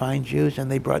 very fine Jews, and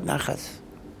they brought nachas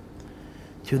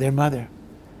to their mother.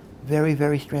 Very,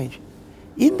 very strange.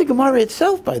 In the Gemara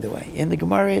itself, by the way,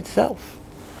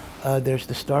 there's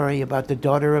the story about the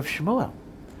daughter of Shmuel.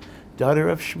 Daughter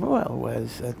of Shmuel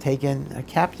was taken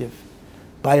captive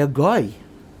by a goy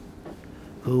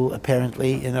who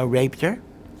apparently, raped her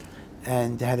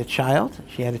and had a child.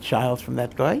 She had a child from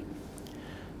that goy.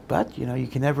 But, you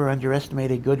can never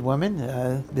underestimate a good woman.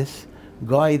 This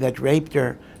guy that raped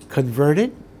her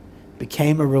converted,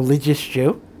 became a religious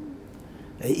Jew.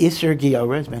 Isser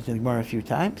Giora is mentioned in the Gemara a few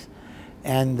times.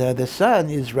 And the son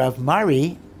is Rav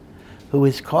Mari, who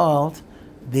is called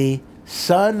the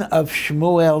son of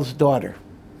Shmuel's daughter.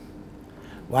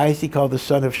 Why is he called the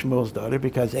son of Shmuel's daughter?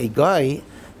 Because a guy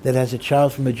that has a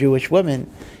child from a Jewish woman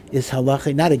is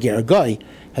halacha, not a ger, a guy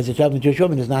has a child from a Jewish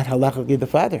woman is not halachically the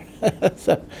father.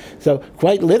 so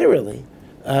quite literally,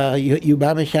 you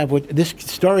mamish have this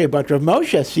story about Rav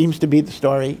Moshe seems to be the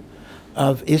story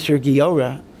of Isser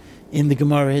Giora in the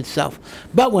Gemara itself.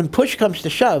 But when push comes to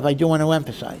shove, I do want to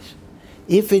emphasize,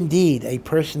 if indeed a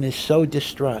person is so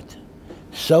distraught,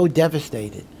 so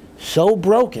devastated, so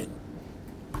broken,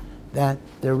 that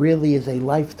there really is a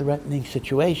life-threatening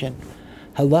situation,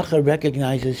 Halacha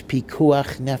recognizes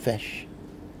pikuach nefesh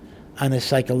on a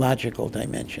psychological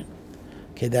dimension.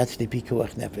 Okay, that's the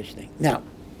pikuach nefesh thing. Now,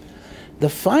 the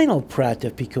final prat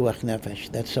of pikuach nefesh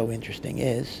that's so interesting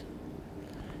is,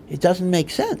 it doesn't make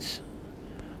sense.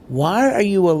 Why are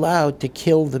you allowed to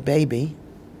kill the baby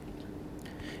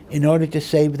in order to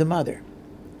save the mother?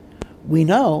 We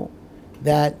know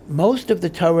that most of the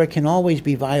Torah can always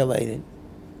be violated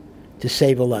to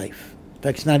save a life. In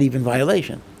fact, it's not even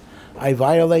violation. I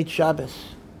violate Shabbos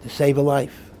to save a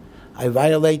life. I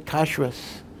violate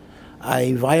Kashrus.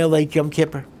 I violate Yom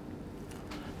Kippur.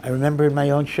 I remember in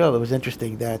my own show, it was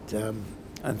interesting that,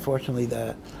 unfortunately,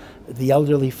 the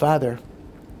elderly father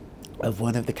of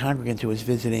one of the congregants who was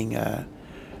visiting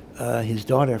his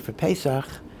daughter for Pesach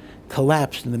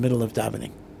collapsed in the middle of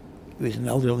davening. He was an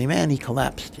elderly man. He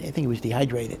collapsed. I think he was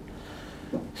dehydrated.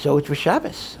 So it was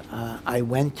Shabbos. I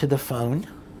went to the phone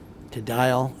to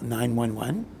dial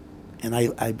 911, and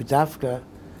I b'dafka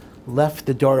left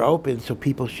the door open so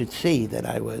people should see that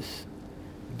I was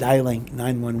dialing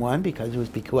 911 because it was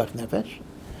pikuach nefesh.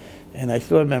 And I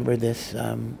still remember this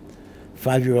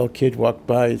 5-year-old kid walked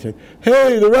by and said,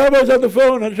 "Hey, the rabbi's on the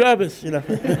phone on Shabbos,"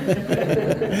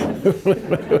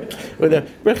 with a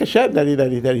Baruch Hashem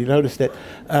that he noticed it.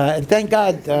 And thank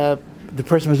God the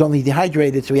person was only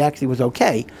dehydrated, so he actually was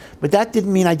okay. But that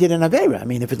didn't mean I did an Aveira. I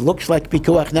mean, if it looks like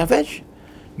pikuach nefesh,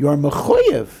 you're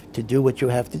mechuyev to do what you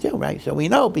have to do, right? So we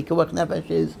know pikuach nefesh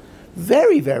is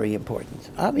very, very important,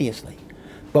 obviously.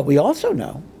 But we also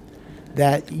know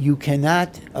that you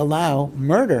cannot allow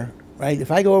murder, right?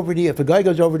 If I go over to you, if a guy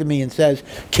goes over to me and says,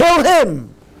 "Kill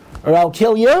him, or I'll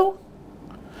kill you,"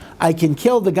 I can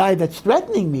kill the guy that's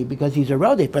threatening me because he's a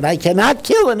rodef, but I cannot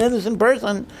kill an innocent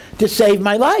person to save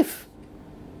my life,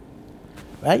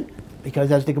 right? Because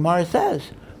as the Gemara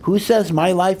says, who says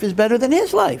my life is better than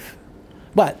his life?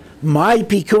 But my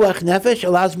pikuach nefesh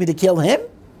allows me to kill him?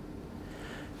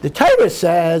 The Torah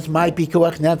says my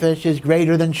pikuach nefesh is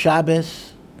greater than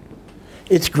Shabbos.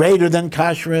 It's greater than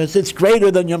Kashrus. It's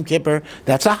greater than Yom Kippur.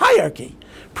 That's a hierarchy.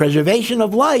 Preservation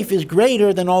of life is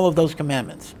greater than all of those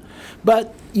commandments.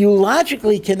 But you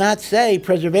logically cannot say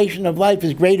preservation of life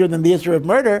is greater than the issue of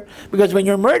murder, because when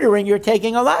you're murdering, you're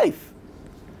taking a life.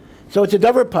 So it's a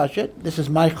davar pashut. This is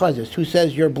my chazis. Who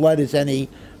says your blood is any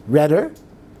redder?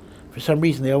 For some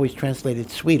reason, they always translate it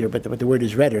sweeter, but the word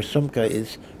is redder. Sumka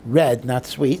is red, not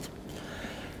sweet.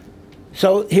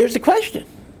 So here's the question.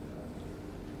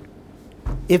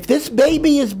 If this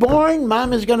baby is born,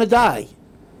 mom is going to die.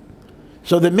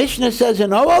 So the Mishnah says in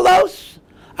Oalos,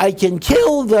 I can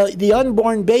kill the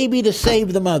unborn baby to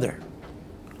save the mother.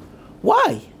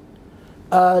 Why?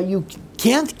 You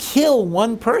can't kill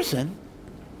one person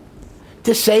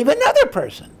to save another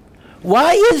person.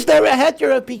 Why is there a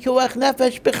heter of pikuach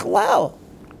nefesh bichlal?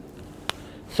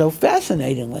 So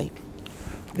fascinatingly,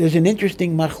 there's an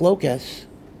interesting machlokas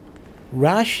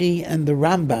Rashi and the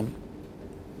Rambam,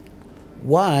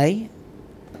 why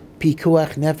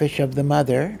pikuach nefesh of the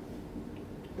mother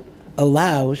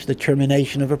allows the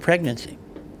termination of a pregnancy.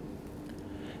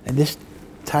 And this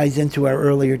ties into our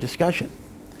earlier discussion.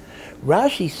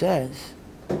 Rashi says,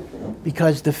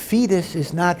 because the fetus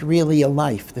is not really a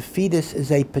life. The fetus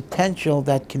is a potential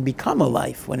that can become a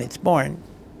life when it's born.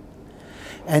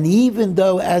 And even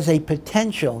though as a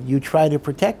potential you try to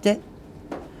protect it,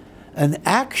 an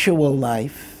actual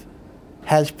life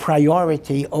has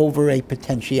priority over a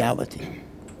potentiality.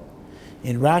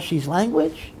 In Rashi's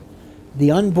language,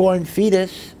 the unborn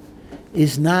fetus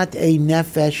is not a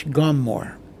nefesh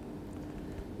gomor.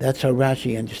 That's how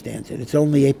Rashi understands it. It's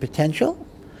only a potential.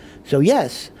 So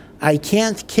yes, I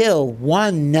can't kill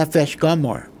one nefesh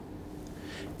gomor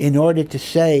in order to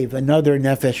save another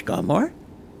nefesh gomor,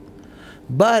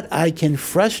 but I can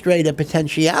frustrate a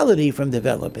potentiality from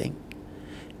developing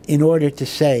in order to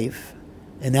save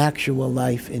an actual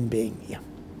life in being. Yeah.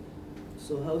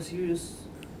 So how serious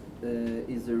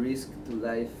is the risk to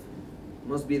life,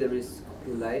 must be the risk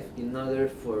to life in order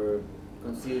for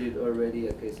considered already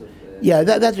a case of... Yeah,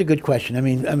 that's a good question. I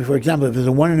mean, for example, if there's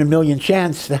a 1 in a million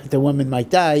chance that the woman might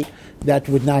die, that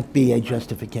would not be a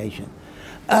justification.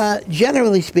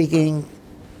 Generally speaking,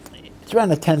 it's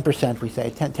around a 10%, we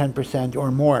say. 10%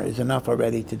 or more is enough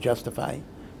already to justify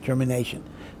termination.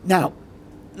 Now,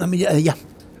 let me, yeah.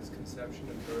 Is conception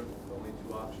and birth only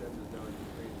two options? There's no in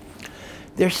between?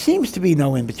 There seems to be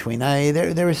no in between.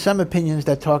 There are some opinions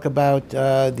that talk about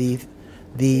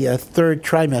the third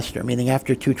trimester, meaning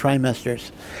after 2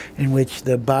 trimesters, in which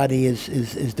the body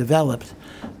is developed.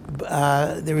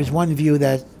 There is one view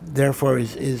that therefore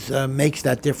makes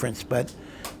that difference, but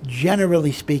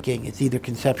generally speaking, it's either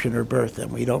conception or birth,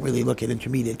 and we don't really look at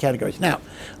intermediate categories. Now,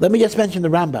 let me just mention the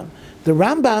Rambam. The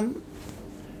Rambam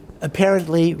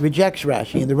apparently rejects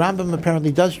Rashi, and the Rambam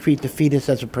apparently does treat the fetus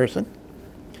as a person.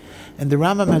 And the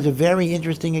Rambam has a very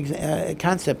interesting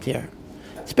concept here.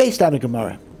 It's based on a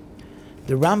Gemara.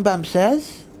 The Rambam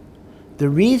says, the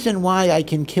reason why I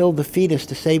can kill the fetus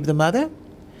to save the mother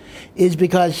is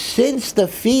because since the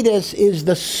fetus is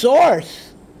the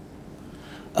source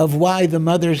of why the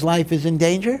mother's life is in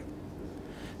danger,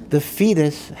 the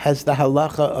fetus has the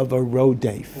halacha of a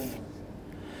rodef.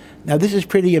 Now this is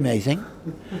pretty amazing.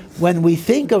 When we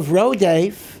think of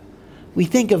rodef, we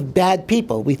think of bad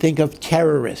people. We think of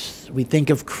terrorists. We think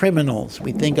of criminals.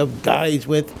 We think of guys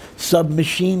with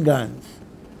submachine guns.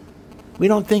 We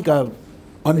don't think of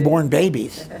unborn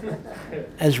babies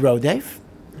as rodef.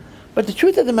 But the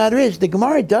truth of the matter is, the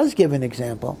Gemara does give an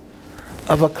example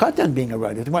of a katan being a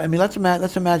rodef. I mean,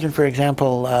 let's imagine, for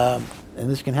example, and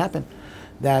this can happen,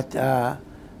 that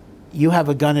you have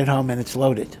a gun at home and it's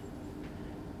loaded.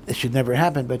 This should never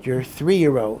happen, but your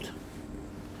 3-year-old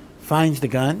finds the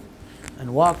gun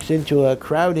and walks into a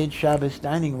crowded Shabbos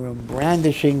dining room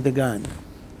brandishing the gun.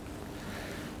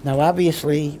 Now,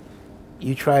 obviously,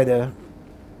 you try to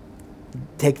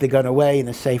take the gun away in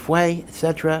a safe way,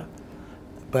 etc.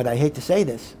 But I hate to say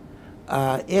this,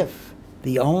 if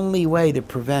the only way to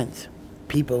prevent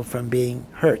people from being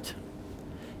hurt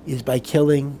is by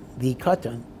killing the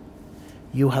katan,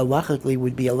 you halachically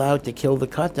would be allowed to kill the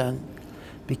katan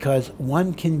because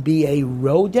one can be a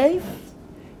rodef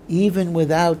even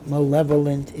without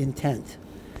malevolent intent.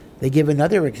 They give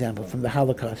another example from the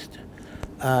Holocaust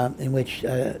in which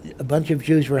a bunch of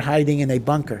Jews were hiding in a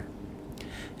bunker,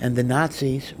 and the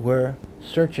Nazis were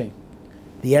searching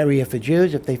the area for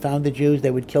Jews. If they found the Jews,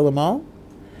 they would kill them all.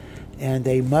 And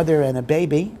a mother and a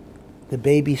baby, the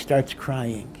baby starts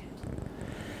crying.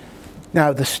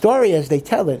 Now, the story as they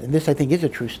tell it, and this I think is a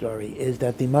true story, is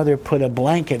that the mother put a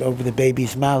blanket over the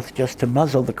baby's mouth just to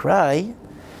muzzle the cry,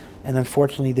 and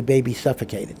unfortunately the baby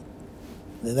suffocated.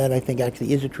 That I think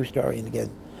actually is a true story, and again,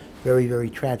 very,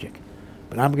 very tragic.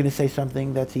 But I'm going to say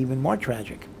something that's even more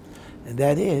tragic, and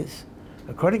that is,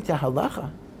 according to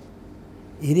Halacha,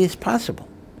 it is possible,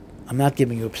 I'm not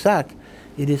giving you a psak,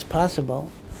 it is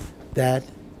possible that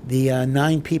the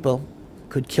 9 people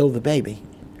could kill the baby,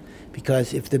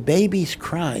 because if the baby's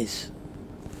cries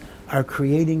are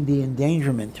creating the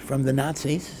endangerment from the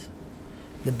Nazis,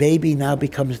 the baby now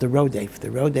becomes the rodef. The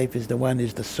rodef is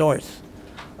the source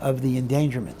of the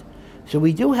endangerment. So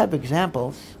we do have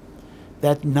examples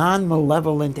that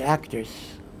non-malevolent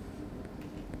actors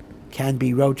can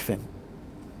be rodfim.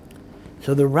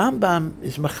 So the Rambam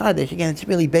is machadesh, again, it's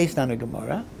really based on a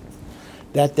Gemara,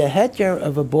 that the heter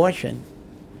of abortion,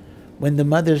 when the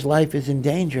mother's life is in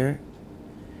danger,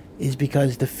 is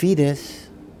because the fetus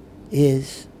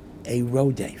is a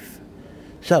rodef.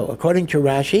 So, according to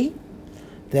Rashi,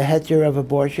 the heter of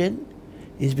abortion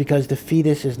is because the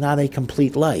fetus is not a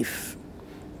complete life.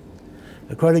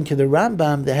 According to the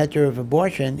Rambam, the heter of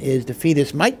abortion is the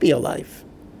fetus might be alive,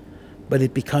 but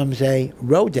it becomes a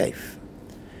rodef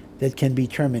that can be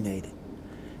terminated.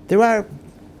 There are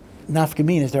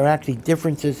nafkaminas, there are actually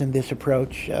differences in this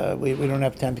approach. We don't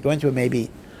have time to go into it. Maybe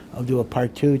I'll do a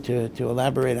part 2 to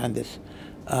elaborate on this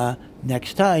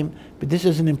next time. But this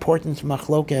is an important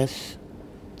machlokes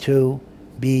to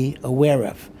be aware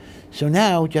of. So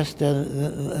now, just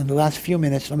in the last few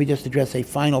minutes, let me just address a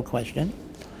final question.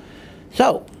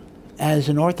 So, as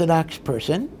an Orthodox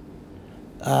person,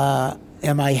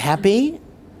 am I happy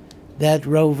that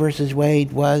Roe versus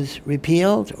Wade was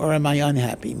repealed, or am I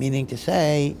unhappy? Meaning to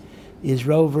say, is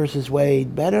Roe versus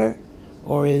Wade better,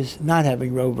 or is not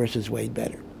having Roe versus Wade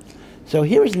better? So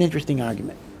here is an interesting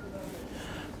argument.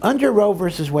 Under Roe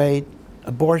versus Wade,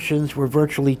 abortions were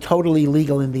virtually totally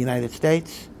legal in the United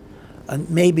States,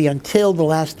 maybe until the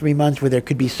last 3 months where there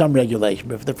could be some regulation.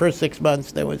 But for the first 6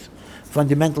 months, there was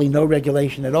fundamentally no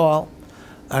regulation at all,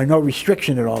 or no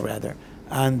restriction at all, rather,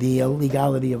 on the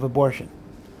legality of abortion.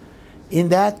 In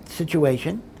that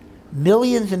situation,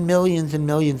 millions and millions and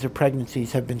millions of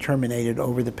pregnancies have been terminated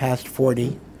over the past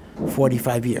 40,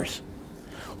 45 years.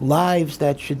 Lives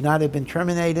that should not have been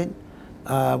terminated,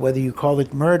 whether you call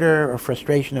it murder or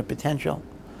frustration of potential.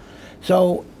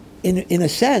 So, in a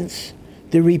sense,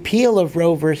 the repeal of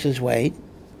Roe versus Wade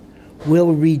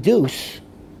will reduce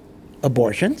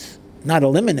abortions, not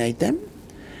eliminate them.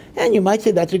 And you might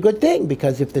say that's a good thing,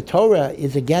 because if the Torah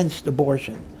is against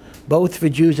abortion, both for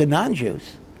Jews and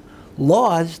non-Jews,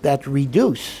 laws that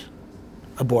reduce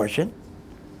abortion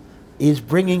is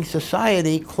bringing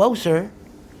society closer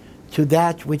to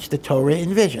that which the Torah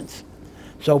envisions.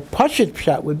 So Pashut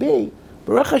Pshat would be,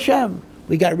 Baruch Hashem,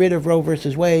 we got rid of Roe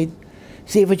versus Wade.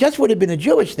 See, if it just would have been a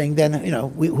Jewish thing, then,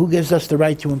 who gives us the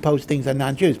right to impose things on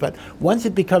non-Jews? But once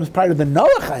it becomes part of the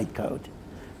Noachide code,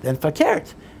 then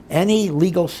fakert. Any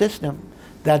legal system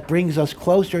that brings us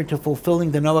closer to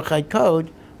fulfilling the Noachide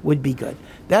code would be good.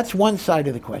 That's one side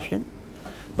of the question.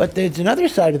 But there's another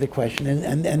side of the question,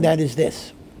 and that is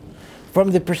this.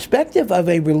 From the perspective of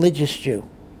a religious Jew,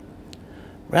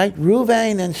 right?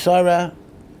 Reuven and Sarah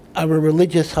are a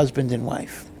religious husband and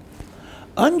wife.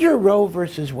 Under Roe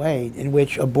versus Wade, in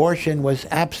which abortion was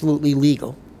absolutely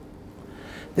legal,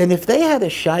 then if they had a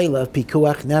shaila of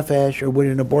pikuach nefesh, or would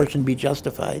an abortion be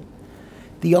justified,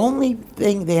 the only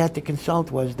thing they had to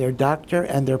consult was their doctor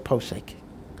and their posek.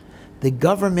 The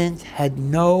government had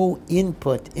no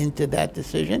input into that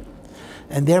decision,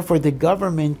 and therefore the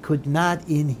government could not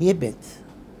inhibit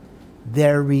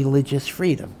their religious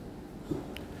freedom.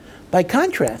 By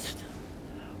contrast,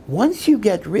 once you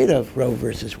get rid of Roe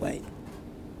versus Wade,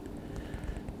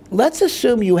 let's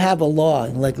assume you have a law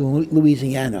like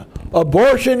Louisiana.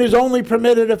 Abortion is only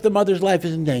permitted if the mother's life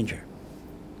is in danger.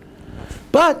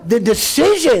 But the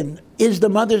decision, is the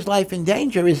mother's life in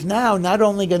danger, is now not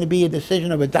only going to be a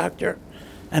decision of a doctor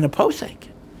and a posek.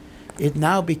 It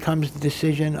now becomes the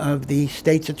decision of the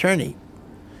state's attorney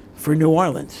for New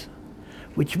Orleans,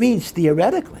 which means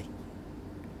theoretically,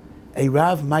 a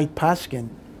Rav might paskin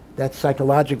that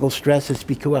psychological stress is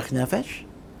pikuach nefesh,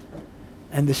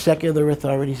 and the secular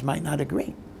authorities might not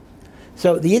agree.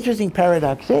 So the interesting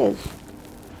paradox is,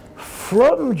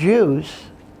 from Jews,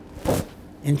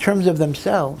 in terms of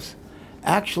themselves,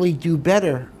 actually do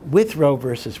better with Roe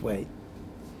versus Wade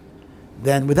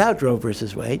than without Roe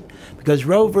versus Wade, because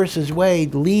Roe versus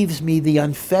Wade leaves me the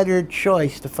unfettered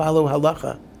choice to follow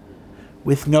halacha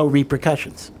with no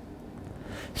repercussions.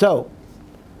 So,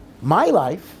 my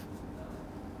life,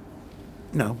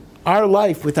 our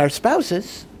life with our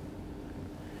spouses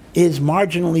is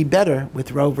marginally better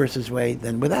with Roe versus Wade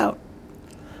than without.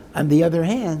 On the other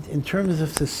hand, in terms of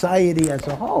society as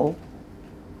a whole,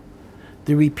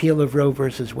 the repeal of Roe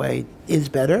versus Wade is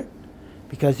better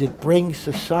because it brings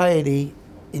society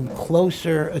in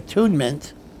closer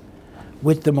attunement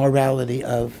with the morality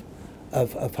of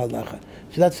halacha.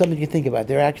 So that's something to think about.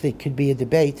 There actually could be a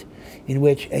debate in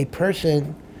which a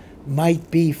person might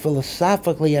be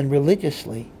philosophically and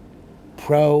religiously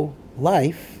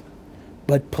pro-life,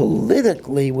 but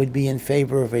politically would be in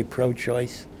favor of a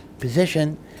pro-choice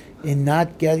position in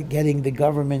not getting the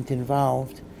government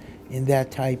involved in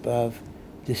that type of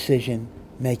decision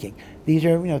making. These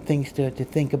are things to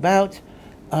think about.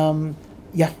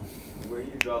 Yeah. Where do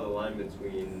you draw the line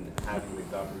between having the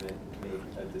government make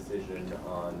a decision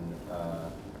on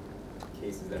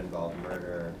cases that involve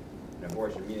murder and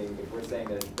abortion? Meaning, if we're saying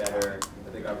that it's better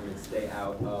that the government stay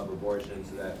out of abortion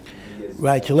so that we as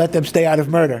right, to let them stay out of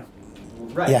murder.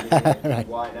 Right. Yeah. Right.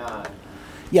 Why not?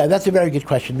 Yeah, that's a very good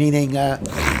question. Meaning,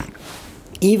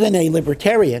 even a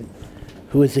libertarian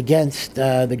who is against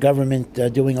the government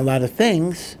doing a lot of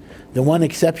things The one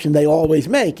exception they always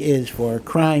make is for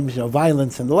crimes or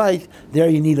violence and the like. There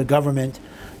you need a government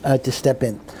to step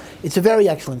in. It's a very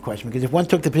excellent question, because if one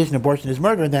took the position abortion is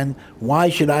murder, then why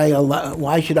should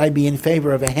I be in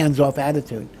favor of a hands-off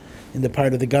attitude in the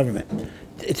part of the government?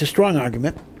 It's a strong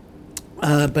argument,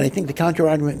 but I think the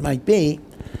counter-argument might be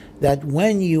that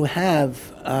when you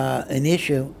have an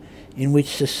issue in which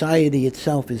society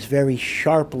itself is very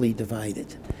sharply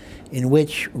divided, in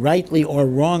which, rightly or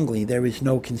wrongly, there is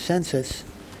no consensus,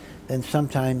 then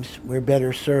sometimes we're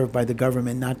better served by the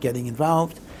government not getting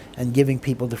involved and giving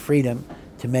people the freedom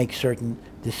to make certain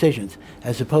decisions,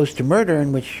 as opposed to murder,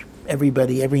 in which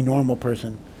everybody, every normal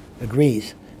person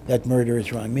agrees that murder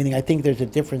is wrong. Meaning, I think there's a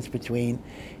difference between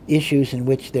issues in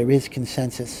which there is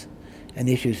consensus and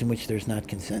issues in which there's not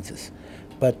consensus.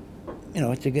 But you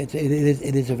know, it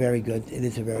is a very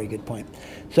good point.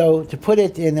 So to put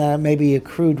it in maybe a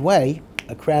crude way,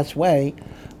 a crass way,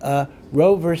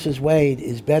 Roe versus Wade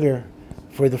is better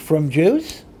for the frum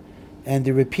Jews, and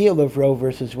the repeal of Roe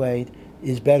versus Wade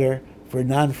is better for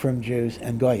non-frum Jews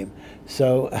and Goyim.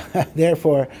 So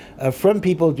therefore, frum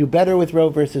people do better with Roe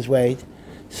versus Wade.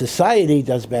 Society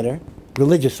does better,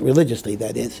 religiously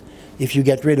that is, if you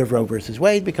get rid of Roe versus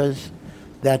Wade, because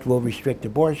that will restrict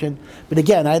abortion. But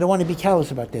again, I don't want to be callous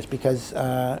about this, because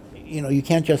you know, you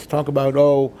can't just talk about,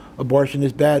 oh, abortion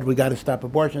is bad, we got to stop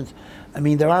abortions. I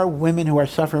mean, there are women who are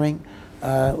suffering,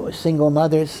 single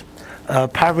mothers,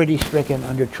 poverty-stricken,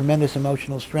 under tremendous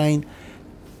emotional strain.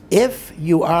 If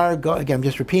you are, again, I'm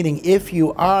just repeating, if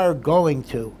you are going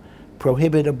to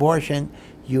prohibit abortion,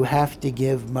 you have to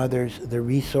give mothers the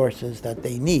resources that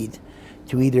they need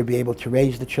to either be able to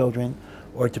raise the children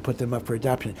or to put them up for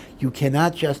adoption. You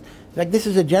cannot just, like, this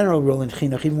is a general rule in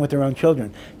chinuch, even with their own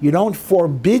children. You don't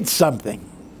forbid something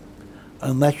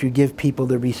unless you give people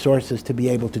the resources to be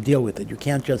able to deal with it. You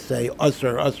can't just say,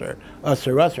 usser, usser,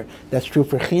 usser, usser. That's true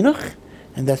for chinuch,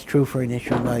 and that's true for an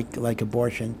issue like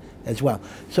abortion as well.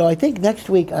 So I think next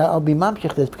week I'll be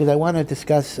mamshich this, because I want to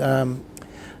discuss a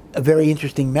very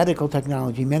interesting medical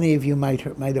technology. Many of you might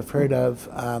have heard of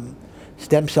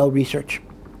stem cell research.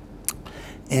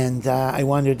 And I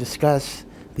want to discuss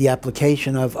the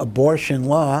application of abortion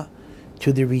law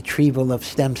to the retrieval of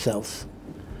stem cells.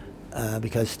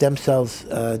 Because stem cells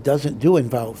do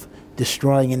involve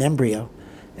destroying an embryo.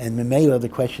 And Mamela, the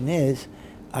question is,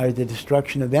 are the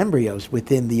destruction of embryos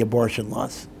within the abortion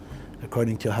laws,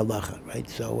 according to Halacha, right?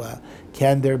 So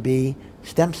can there be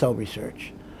stem cell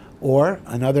research? Or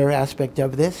another aspect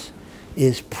of this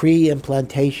is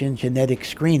pre-implantation genetic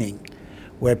screening,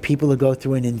 where people who go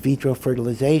through an in vitro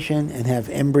fertilization and have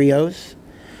embryos,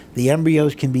 the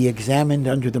embryos can be examined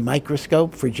under the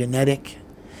microscope for genetic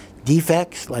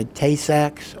defects like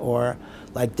Tay-Sachs or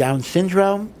like Down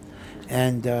syndrome.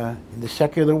 And in the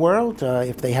secular world,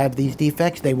 if they have these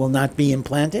defects, they will not be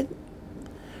implanted.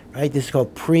 Right? This is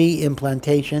called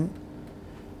pre-implantation,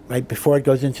 right before it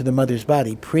goes into the mother's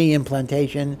body.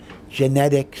 Pre-implantation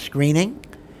genetic screening,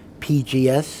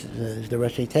 PGS is the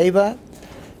Rashi Teva.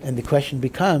 And the question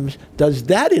becomes, does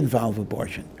that involve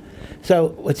abortion? So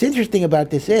what's interesting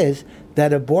about this is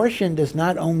that abortion does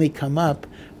not only come up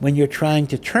when you're trying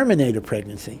to terminate a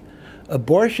pregnancy.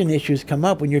 Abortion issues come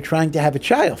up when you're trying to have a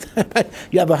child.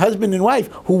 You have a husband and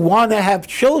wife who want to have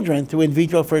children through in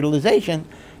vitro fertilization,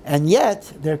 and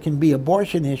yet there can be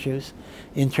abortion issues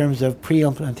in terms of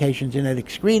pre-implantation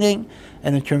genetic screening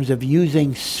and in terms of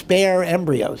using spare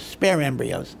embryos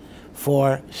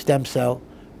for stem cell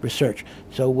research.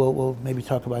 So we'll maybe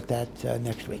talk about that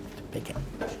next week. Take care.